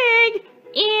big.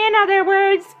 In other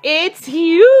words, it's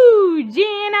huge.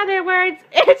 In other words,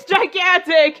 it's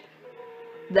gigantic.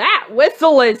 That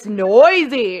whistle is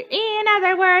noisy. In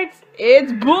other words,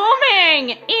 it's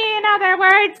booming. In other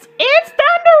words, it's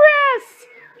thunderous.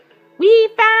 We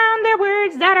found the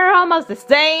words that are almost the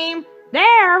same.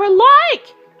 They're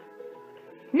alike.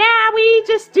 Now we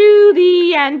just do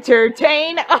the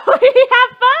entertain. Oh, we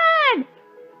have fun.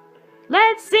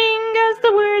 Let's sing as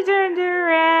the words under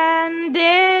end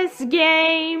this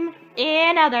game.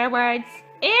 In other words,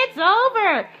 it's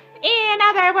over. In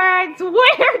other words,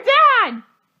 we're done.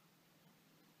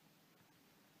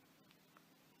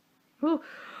 Ooh,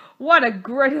 what a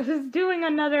great, this is doing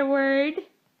another word.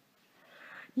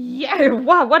 Yeah,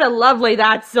 wow, what a lovely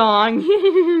that song.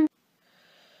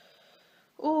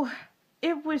 Oh,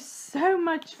 it was so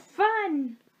much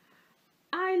fun.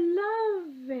 I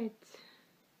love it.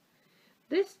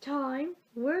 This time,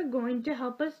 we're going to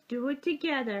help us do it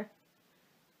together.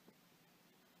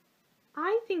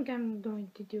 I think I'm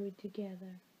going to do it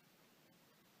together.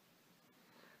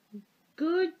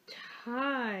 Good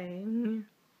time.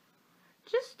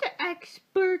 Just an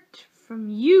expert from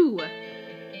you.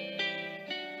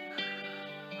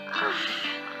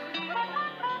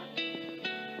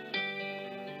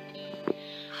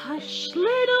 Hush,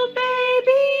 little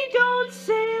baby, don't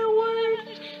say a word.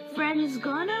 Friend's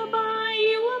gonna buy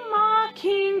you a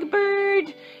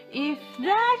mockingbird. If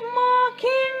that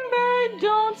mockingbird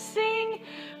don't sing,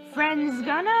 friend's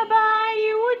gonna buy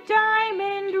you a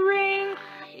diamond ring.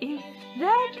 If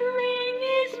that ring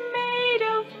is made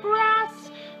of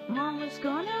brass, Mama's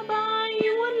gonna buy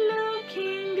you a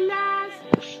looking glass.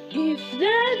 If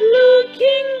that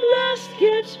looking glass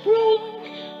gets broke,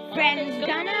 friend's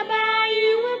gonna buy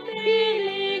you a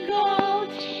billy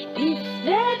goat. If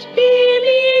that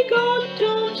billy goat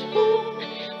don't pull,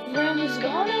 friend's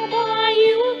gonna buy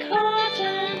you a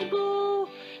cotton bull.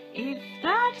 If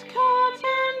that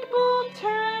cotton bull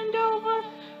turned over,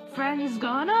 friend's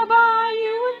gonna buy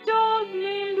you a dog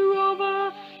named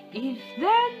Rover. If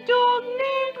that dog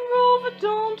named Rover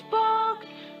don't bark,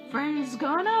 friend's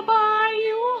gonna buy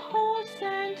you a horse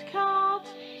and cart.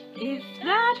 If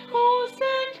that horse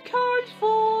and cart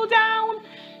fall down,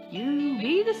 you'll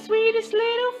be the sweetest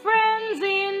little friends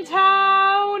in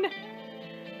town.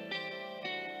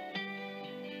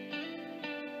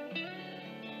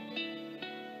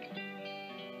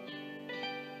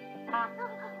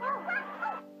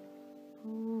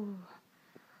 Ooh,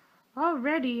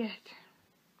 already yet.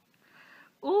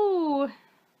 Ooh.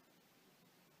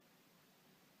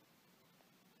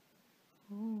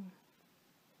 Ooh.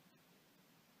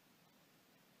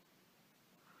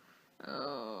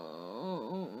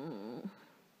 Oh.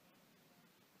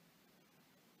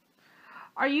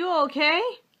 Are you okay?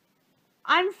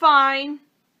 I'm fine.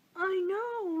 I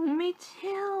know, me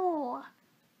too.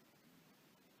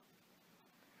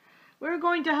 We're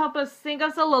going to help us sing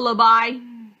us a lullaby.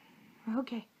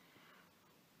 Okay.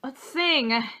 Let's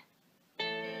sing.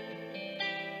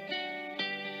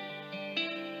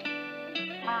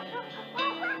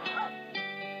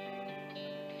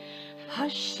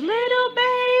 Hush, little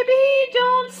baby,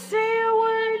 don't say a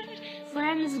word.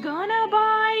 Friend's gonna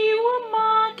buy you a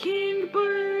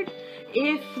mockingbird.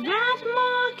 If that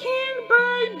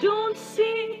mockingbird don't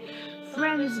sing,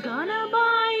 friend's gonna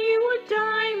buy you a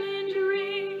diamond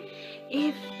ring.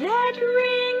 If that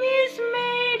ring is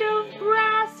made of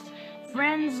brass,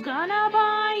 friend's gonna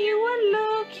buy you a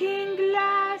looking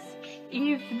glass.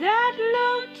 If that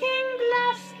looking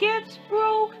glass gets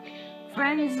broke,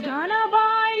 friend's gonna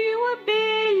buy you a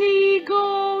billy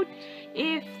goat.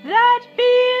 If that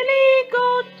billy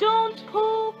goat don't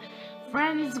pull,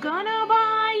 friend's gonna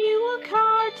buy you a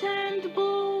cart and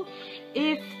bull.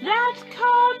 If that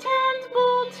cart and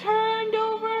bull turned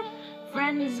over,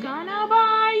 friend's gonna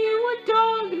buy you a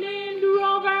dog named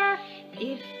Rover.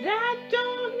 If that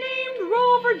dog named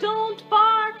Rover don't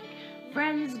bark,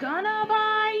 friend's gonna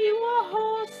buy you a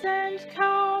horse and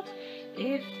cart.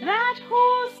 If that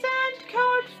horse and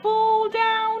cart fall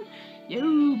down,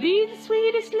 you'll be the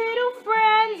sweetest little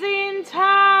friends in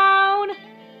town.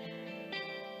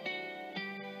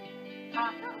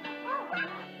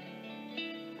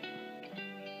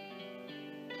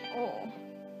 Oh.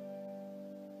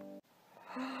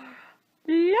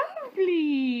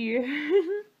 Lovely.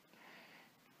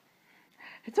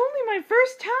 It's only my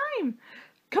first time.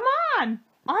 Come on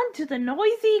to the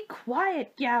noisy,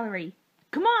 quiet gallery.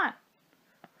 Come on.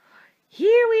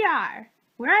 Here we are.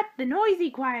 We're at the noisy,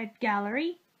 quiet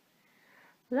gallery.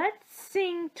 Let's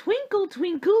sing Twinkle,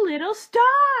 Twinkle, Little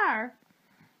Star.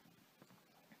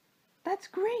 That's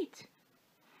great.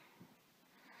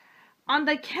 On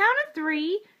the count of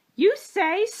 3, you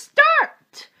say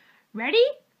start. Ready?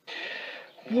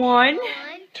 1,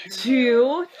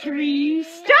 2, 3,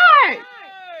 start.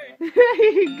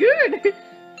 Good.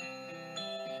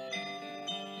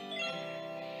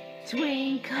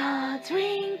 Twinkle,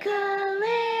 twinkle,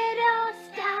 little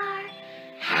star,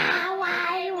 how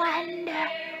I wonder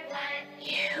what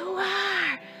you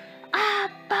are.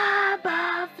 Up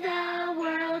above the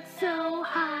world so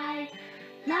high,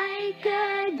 like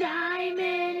a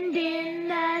diamond in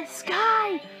the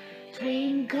sky.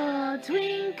 Twinkle,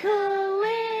 twinkle,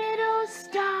 little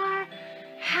star,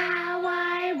 how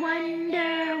I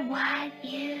wonder what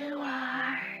you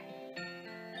are.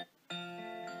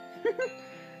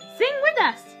 Sing with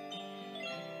us.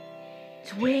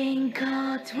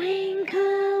 Twinkle,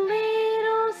 twinkle,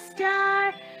 little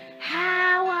star,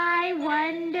 how I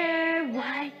wonder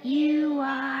what you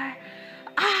are.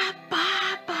 Up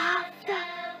above the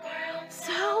world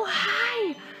so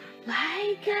high,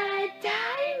 like a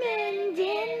diamond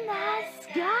in the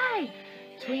sky.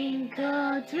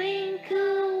 Twinkle,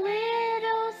 twinkle,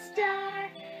 little star,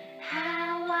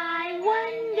 how I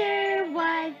wonder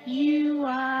what you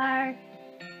are.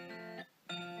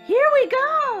 Here we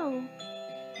go.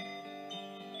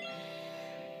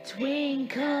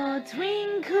 Twinkle,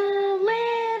 twinkle,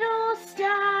 little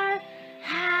star,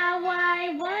 how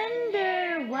I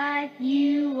wonder what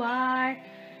you are.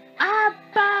 Up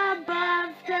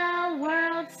above the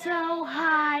world so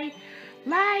high,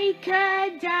 like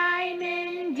a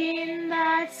diamond in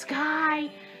the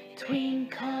sky.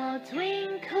 Twinkle,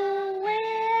 twinkle,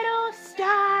 little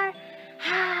star,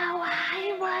 how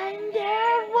I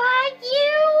wonder what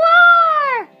you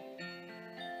are.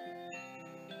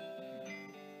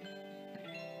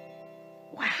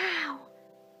 Wow.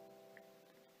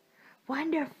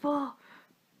 Wonderful.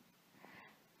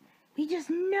 We just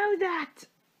know that.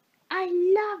 I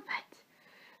love it.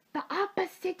 The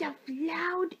opposite of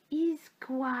loud is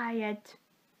quiet.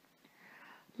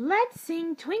 Let's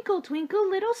sing Twinkle, Twinkle,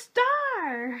 Little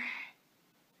Star.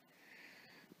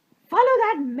 Follow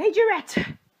that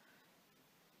majorette.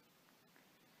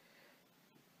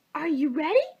 Are you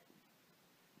ready?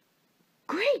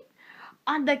 Great.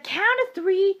 On the count of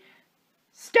 3,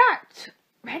 start.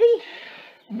 Ready?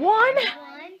 1,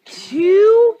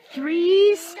 2,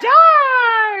 3,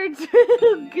 start.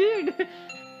 Good.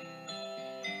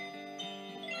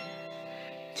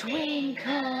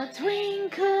 Twinkle,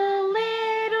 twinkle,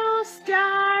 little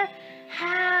star,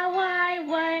 how I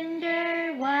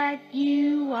wonder what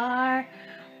you are.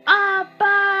 Up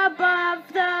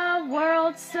above the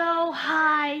world so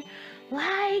high,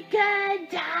 like a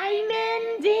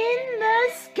diamond in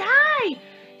the sky.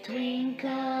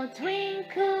 Twinkle,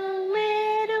 twinkle,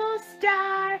 little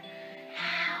star,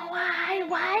 how I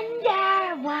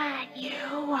wonder what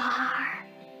you are.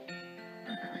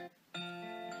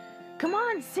 Come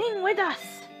on, sing with us.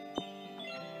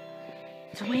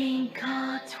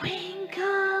 Twinkle,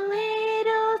 twinkle,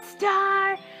 little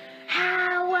star,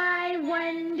 how I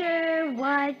wonder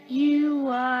what you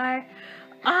are.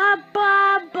 Up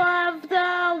above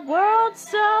the world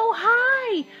so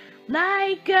high,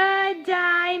 like a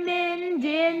diamond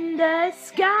in the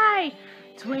sky.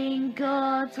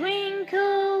 Twinkle,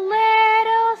 twinkle,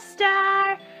 little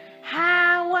star,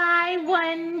 how I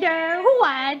wonder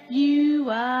what you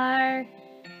are.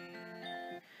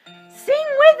 Sing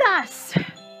with us!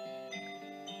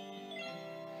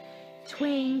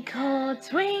 Twinkle,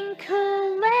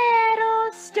 twinkle,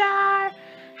 little star,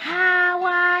 how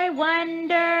I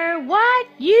wonder what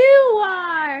you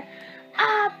are.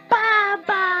 Up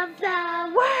above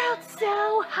the world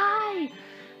so high.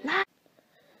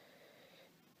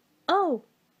 Oh,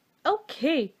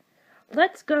 okay.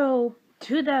 Let's go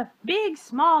to the big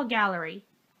small gallery.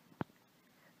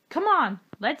 Come on,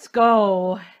 let's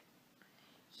go.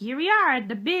 Here we are at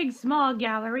the big small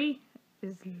gallery.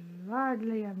 Is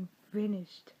largely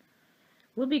unfinished.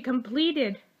 Will be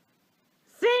completed.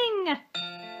 Sing!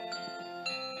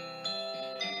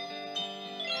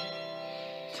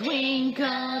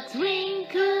 Twinkle,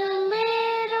 twinkle,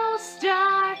 little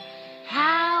star,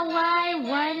 how I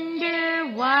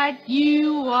wonder what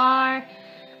you are.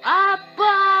 Up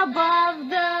above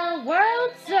the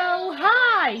world so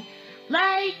high,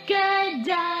 like a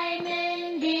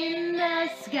diamond in the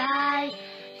sky.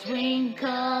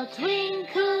 Twinkle,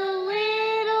 twinkle,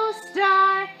 little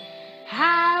star,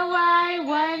 how I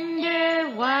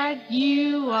wonder what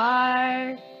you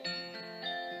are.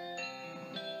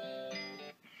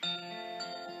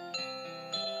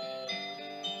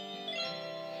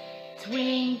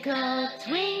 Twinkle,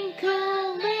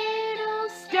 twinkle, little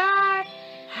star,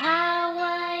 how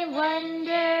I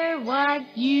wonder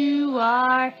what you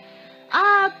are.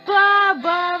 Up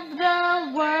above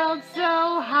the world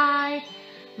so high,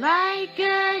 like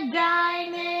a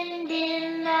diamond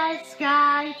in the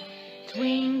sky.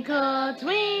 Twinkle,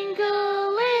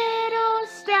 twinkle, little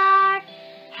star,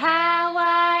 how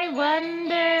I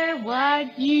wonder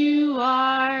what you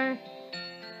are.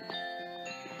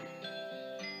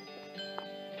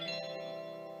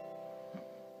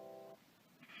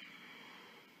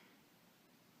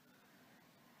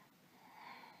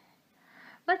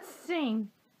 Let's sing.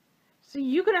 So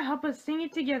you're going to help us sing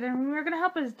it together, and we're going to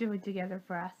help us do it together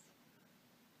for us.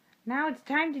 Now it's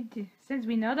time to do, since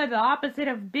we know that the opposite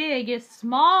of big is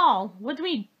small, what do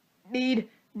we need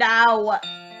now?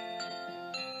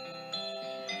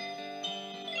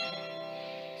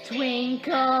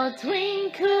 Twinkle,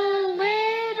 twinkle,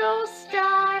 little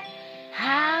star,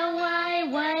 how I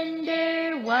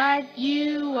wonder what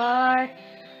you are.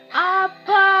 Up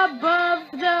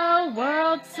above the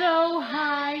world so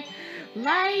high,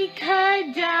 like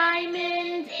a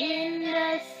diamond in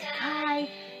the sky.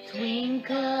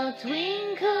 Twinkle,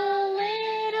 twinkle,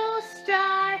 little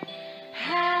star,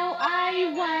 how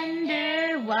I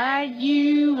wonder what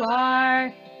you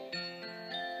are.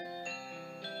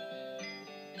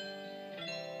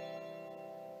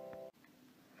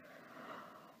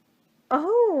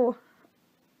 Oh,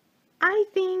 I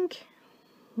think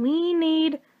we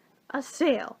need a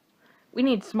sail. We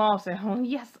need small sail. Oh,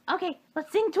 yes. Okay,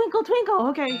 let's sing Twinkle Twinkle.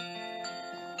 Okay.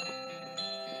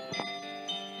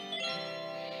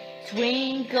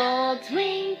 Twinkle,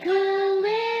 twinkle,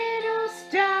 little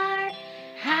star,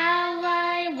 how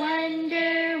I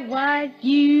wonder what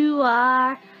you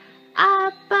are.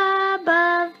 Up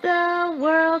above the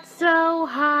world so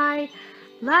high,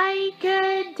 like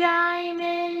a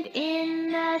diamond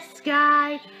in the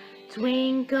sky.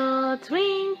 Twinkle,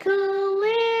 twinkle,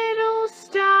 little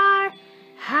star,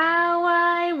 how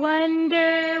I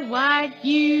wonder what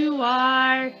you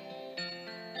are.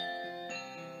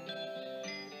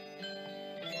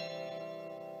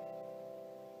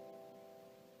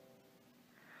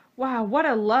 Wow, what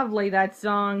a lovely that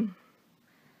song.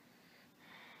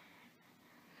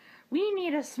 We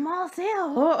need a small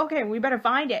sail. Oh, okay, we better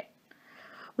find it.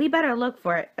 We better look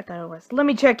for it. I thought it was. Let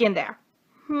me check in there.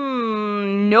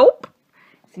 Nope.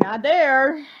 It's not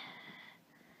there.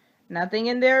 Nothing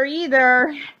in there either.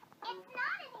 It's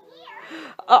not in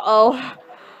here. Uh-oh.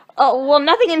 Oh, well,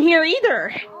 nothing in here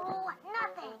either. Oh,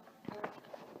 nothing.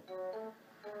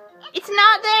 It's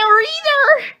not there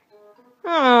either.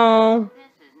 Oh.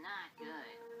 This is not good.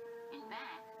 In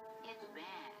fact, it's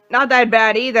bad. Not that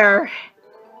bad either.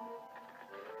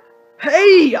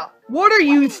 Hey, what are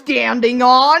you standing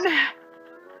on? Just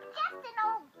an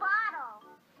old bottle.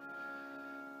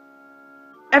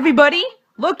 Everybody,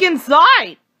 look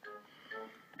inside.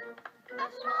 The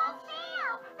small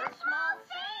sail. The small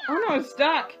sail. Oh no, it's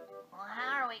stuck. Well,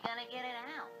 how are we gonna get it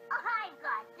out? Oh, I've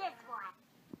got this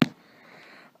one.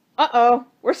 Uh-oh,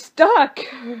 we're stuck.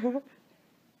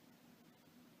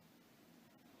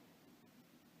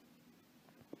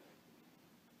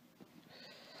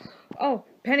 Oh,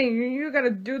 Penny, you gotta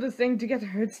do this thing together.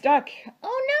 It's stuck.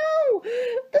 Oh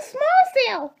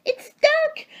sail. It's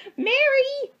stuck.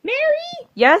 Mary! Mary!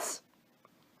 Yes?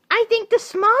 I think the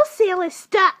small sail is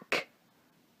stuck.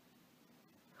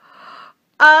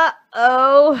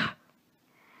 Uh-oh.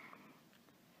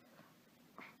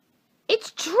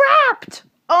 It's trapped.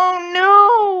 Oh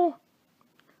no!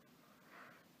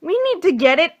 We need to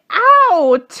get it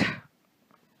out!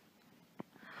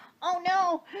 Oh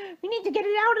no, we need to get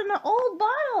it out in the old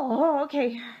bottle. Oh,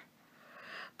 okay.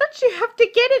 But you have to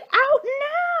get it out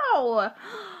now!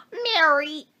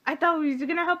 Mary. I thought he was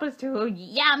gonna help us too.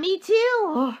 Yeah, me too.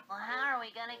 Oh. Well, how are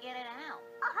we gonna get it out?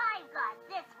 I've got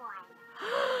this one.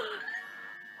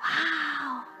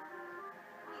 Wow.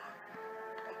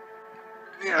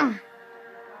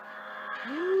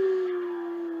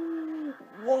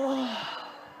 Whoa.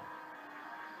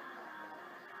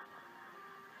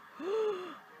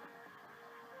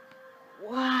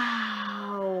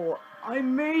 Wow, I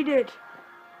made it.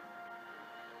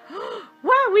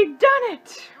 Wow, we've done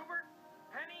it. Hubert,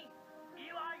 Penny,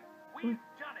 Eli, we've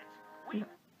done it. We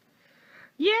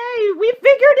Yay, we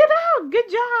figured it out. Good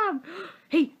job.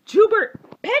 Hey, Jubert,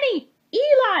 Penny,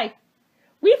 Eli,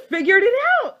 we figured it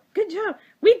out. Good job.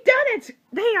 We've done it.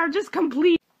 They are just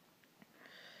complete.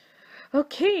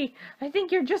 Okay, I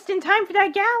think you're just in time for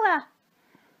that gala.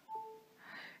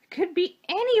 Could be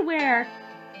anywhere.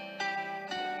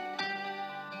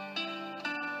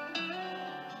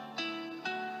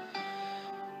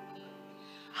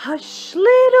 Hush,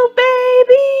 little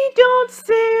baby, don't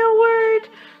say a word.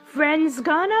 Friend's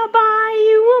gonna buy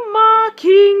you a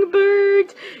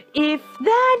mockingbird. If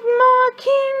that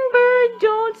mockingbird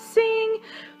don't sing,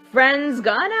 friend's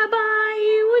gonna buy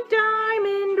you a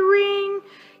diamond ring.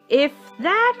 If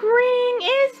that ring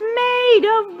is made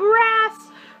of brass,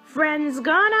 friend's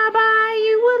gonna buy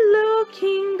you a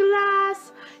looking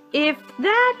glass. If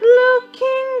that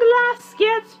looking glass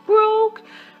gets broke,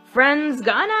 friend's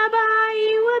gonna buy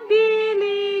you a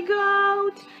billy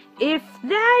goat. If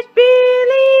that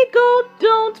billy goat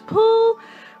don't pull,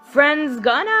 friend's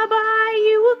gonna buy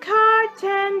you a cart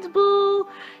and bull.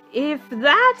 If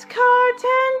that cart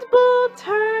and bull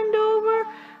turned over,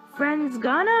 friend's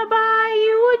gonna buy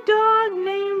you a dog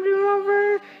named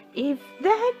Rover. If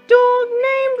that dog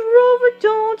named Rover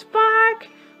don't bark,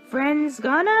 friend's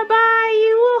gonna buy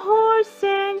you a horse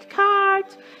and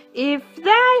cart. If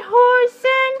that horse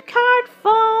and cart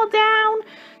fall down,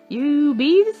 you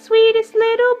be the sweetest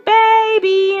little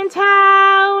baby in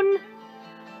town.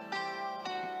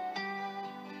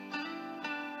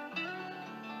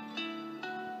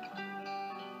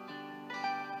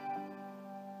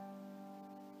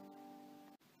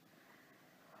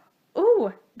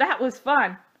 Ooh, that was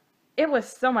fun. It was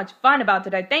so much fun about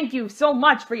today. Thank you so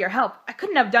much for your help. I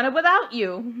couldn't have done it without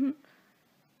you.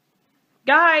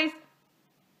 Guys,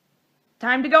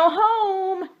 time to go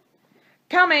home.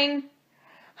 Coming.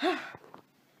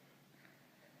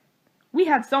 We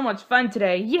had so much fun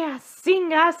today. Yeah,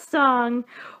 sing a song.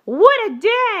 What a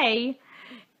day.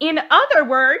 In other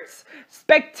words,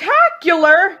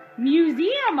 spectacular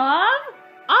museum of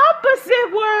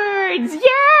opposite words.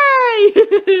 Yay!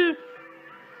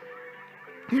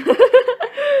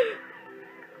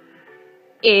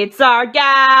 It's our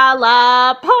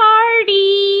gala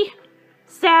party.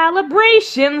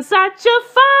 Celebration, such a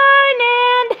fun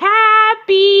and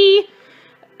happy.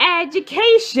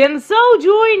 Education, so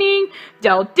joining.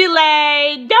 Don't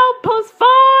delay, don't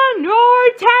postpone or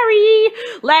tarry.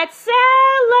 Let's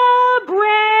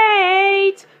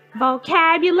celebrate.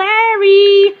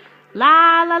 Vocabulary.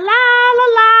 La la la la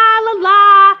la la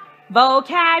la.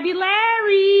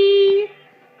 Vocabulary.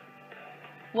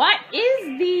 What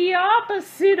is the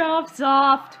opposite of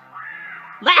soft?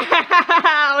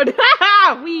 Loud!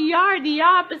 We are the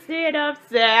opposite of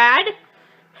sad.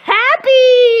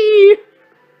 Happy!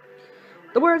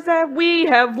 The words that we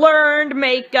have learned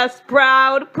make us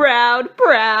proud, proud,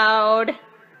 proud.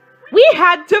 We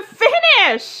had to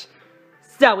finish!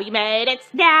 So we made it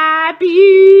snappy.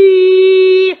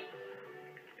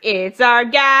 It's our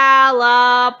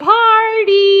gala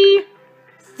party.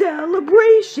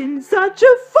 Celebration, such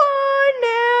a fun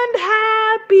and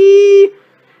happy.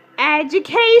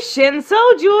 Education,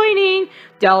 so joining.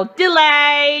 Don't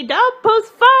delay, don't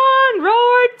postpone,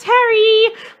 roar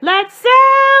Terry. Let's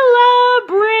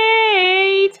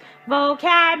celebrate.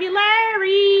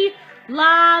 Vocabulary.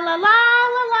 La la la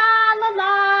la la la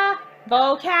la.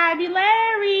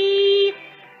 Vocabulary.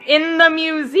 In the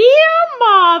Museum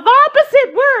of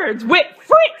Opposite Words with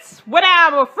Fritz.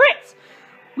 Whatever, Fritz.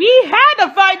 We had to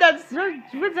find the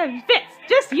fits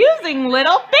just using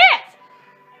little bits.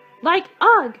 Like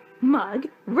ugh, mug,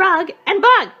 rug, and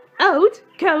bug. Oat,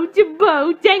 coat,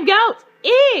 boat, and goat.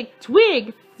 Egg,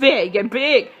 twig, fig, and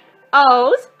pig.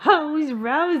 O's, hoes,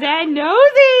 rows, and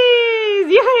noses.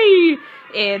 Yay!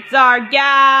 It's our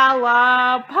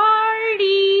gala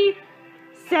party.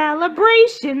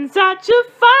 Celebration, such a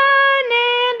fun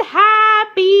and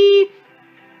happy.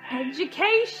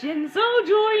 Education, so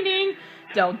joining.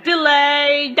 Don't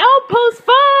delay, don't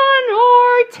postpone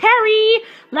or tarry.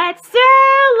 Let's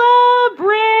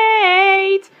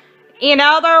celebrate. In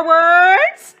other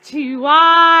words, to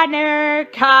honor,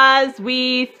 'cause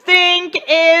we think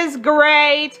is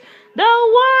great. The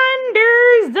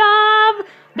wonders of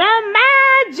the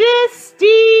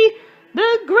majesty,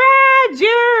 the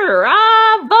grandeur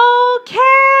of vocabulary.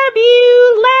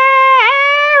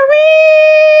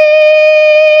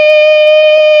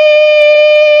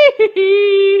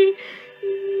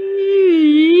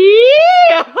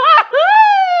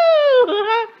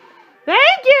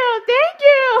 Thank you,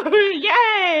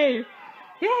 yay,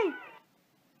 yay.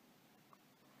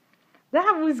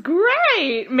 That was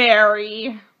great,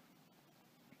 Mary.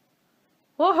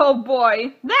 Oh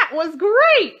boy, that was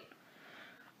great.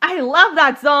 I love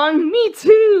that song. Me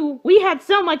too. We had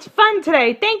so much fun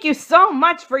today. Thank you so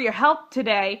much for your help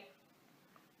today.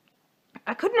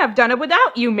 I couldn't have done it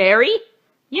without you, Mary.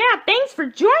 Yeah, thanks for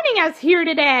joining us here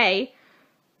today.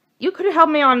 You could have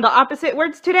helped me on the opposite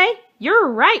words today. You're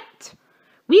right.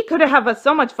 We could have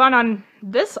so much fun on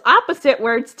this opposite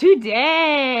words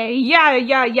today. Yeah,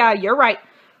 you're right.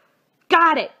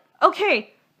 Got it.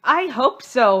 Okay, I hope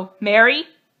so, Mary.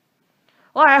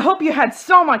 Well, I hope you had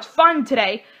so much fun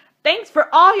today. Thanks for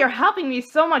all your helping me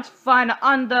so much fun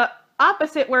on the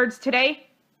opposite words today.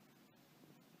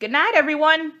 Good night,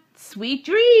 everyone. Sweet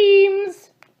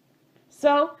dreams.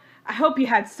 So, I hope you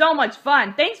had so much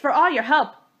fun. Thanks for all your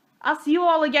help. I'll see you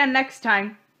all again next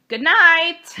time. Good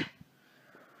night.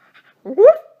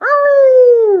 Whoop.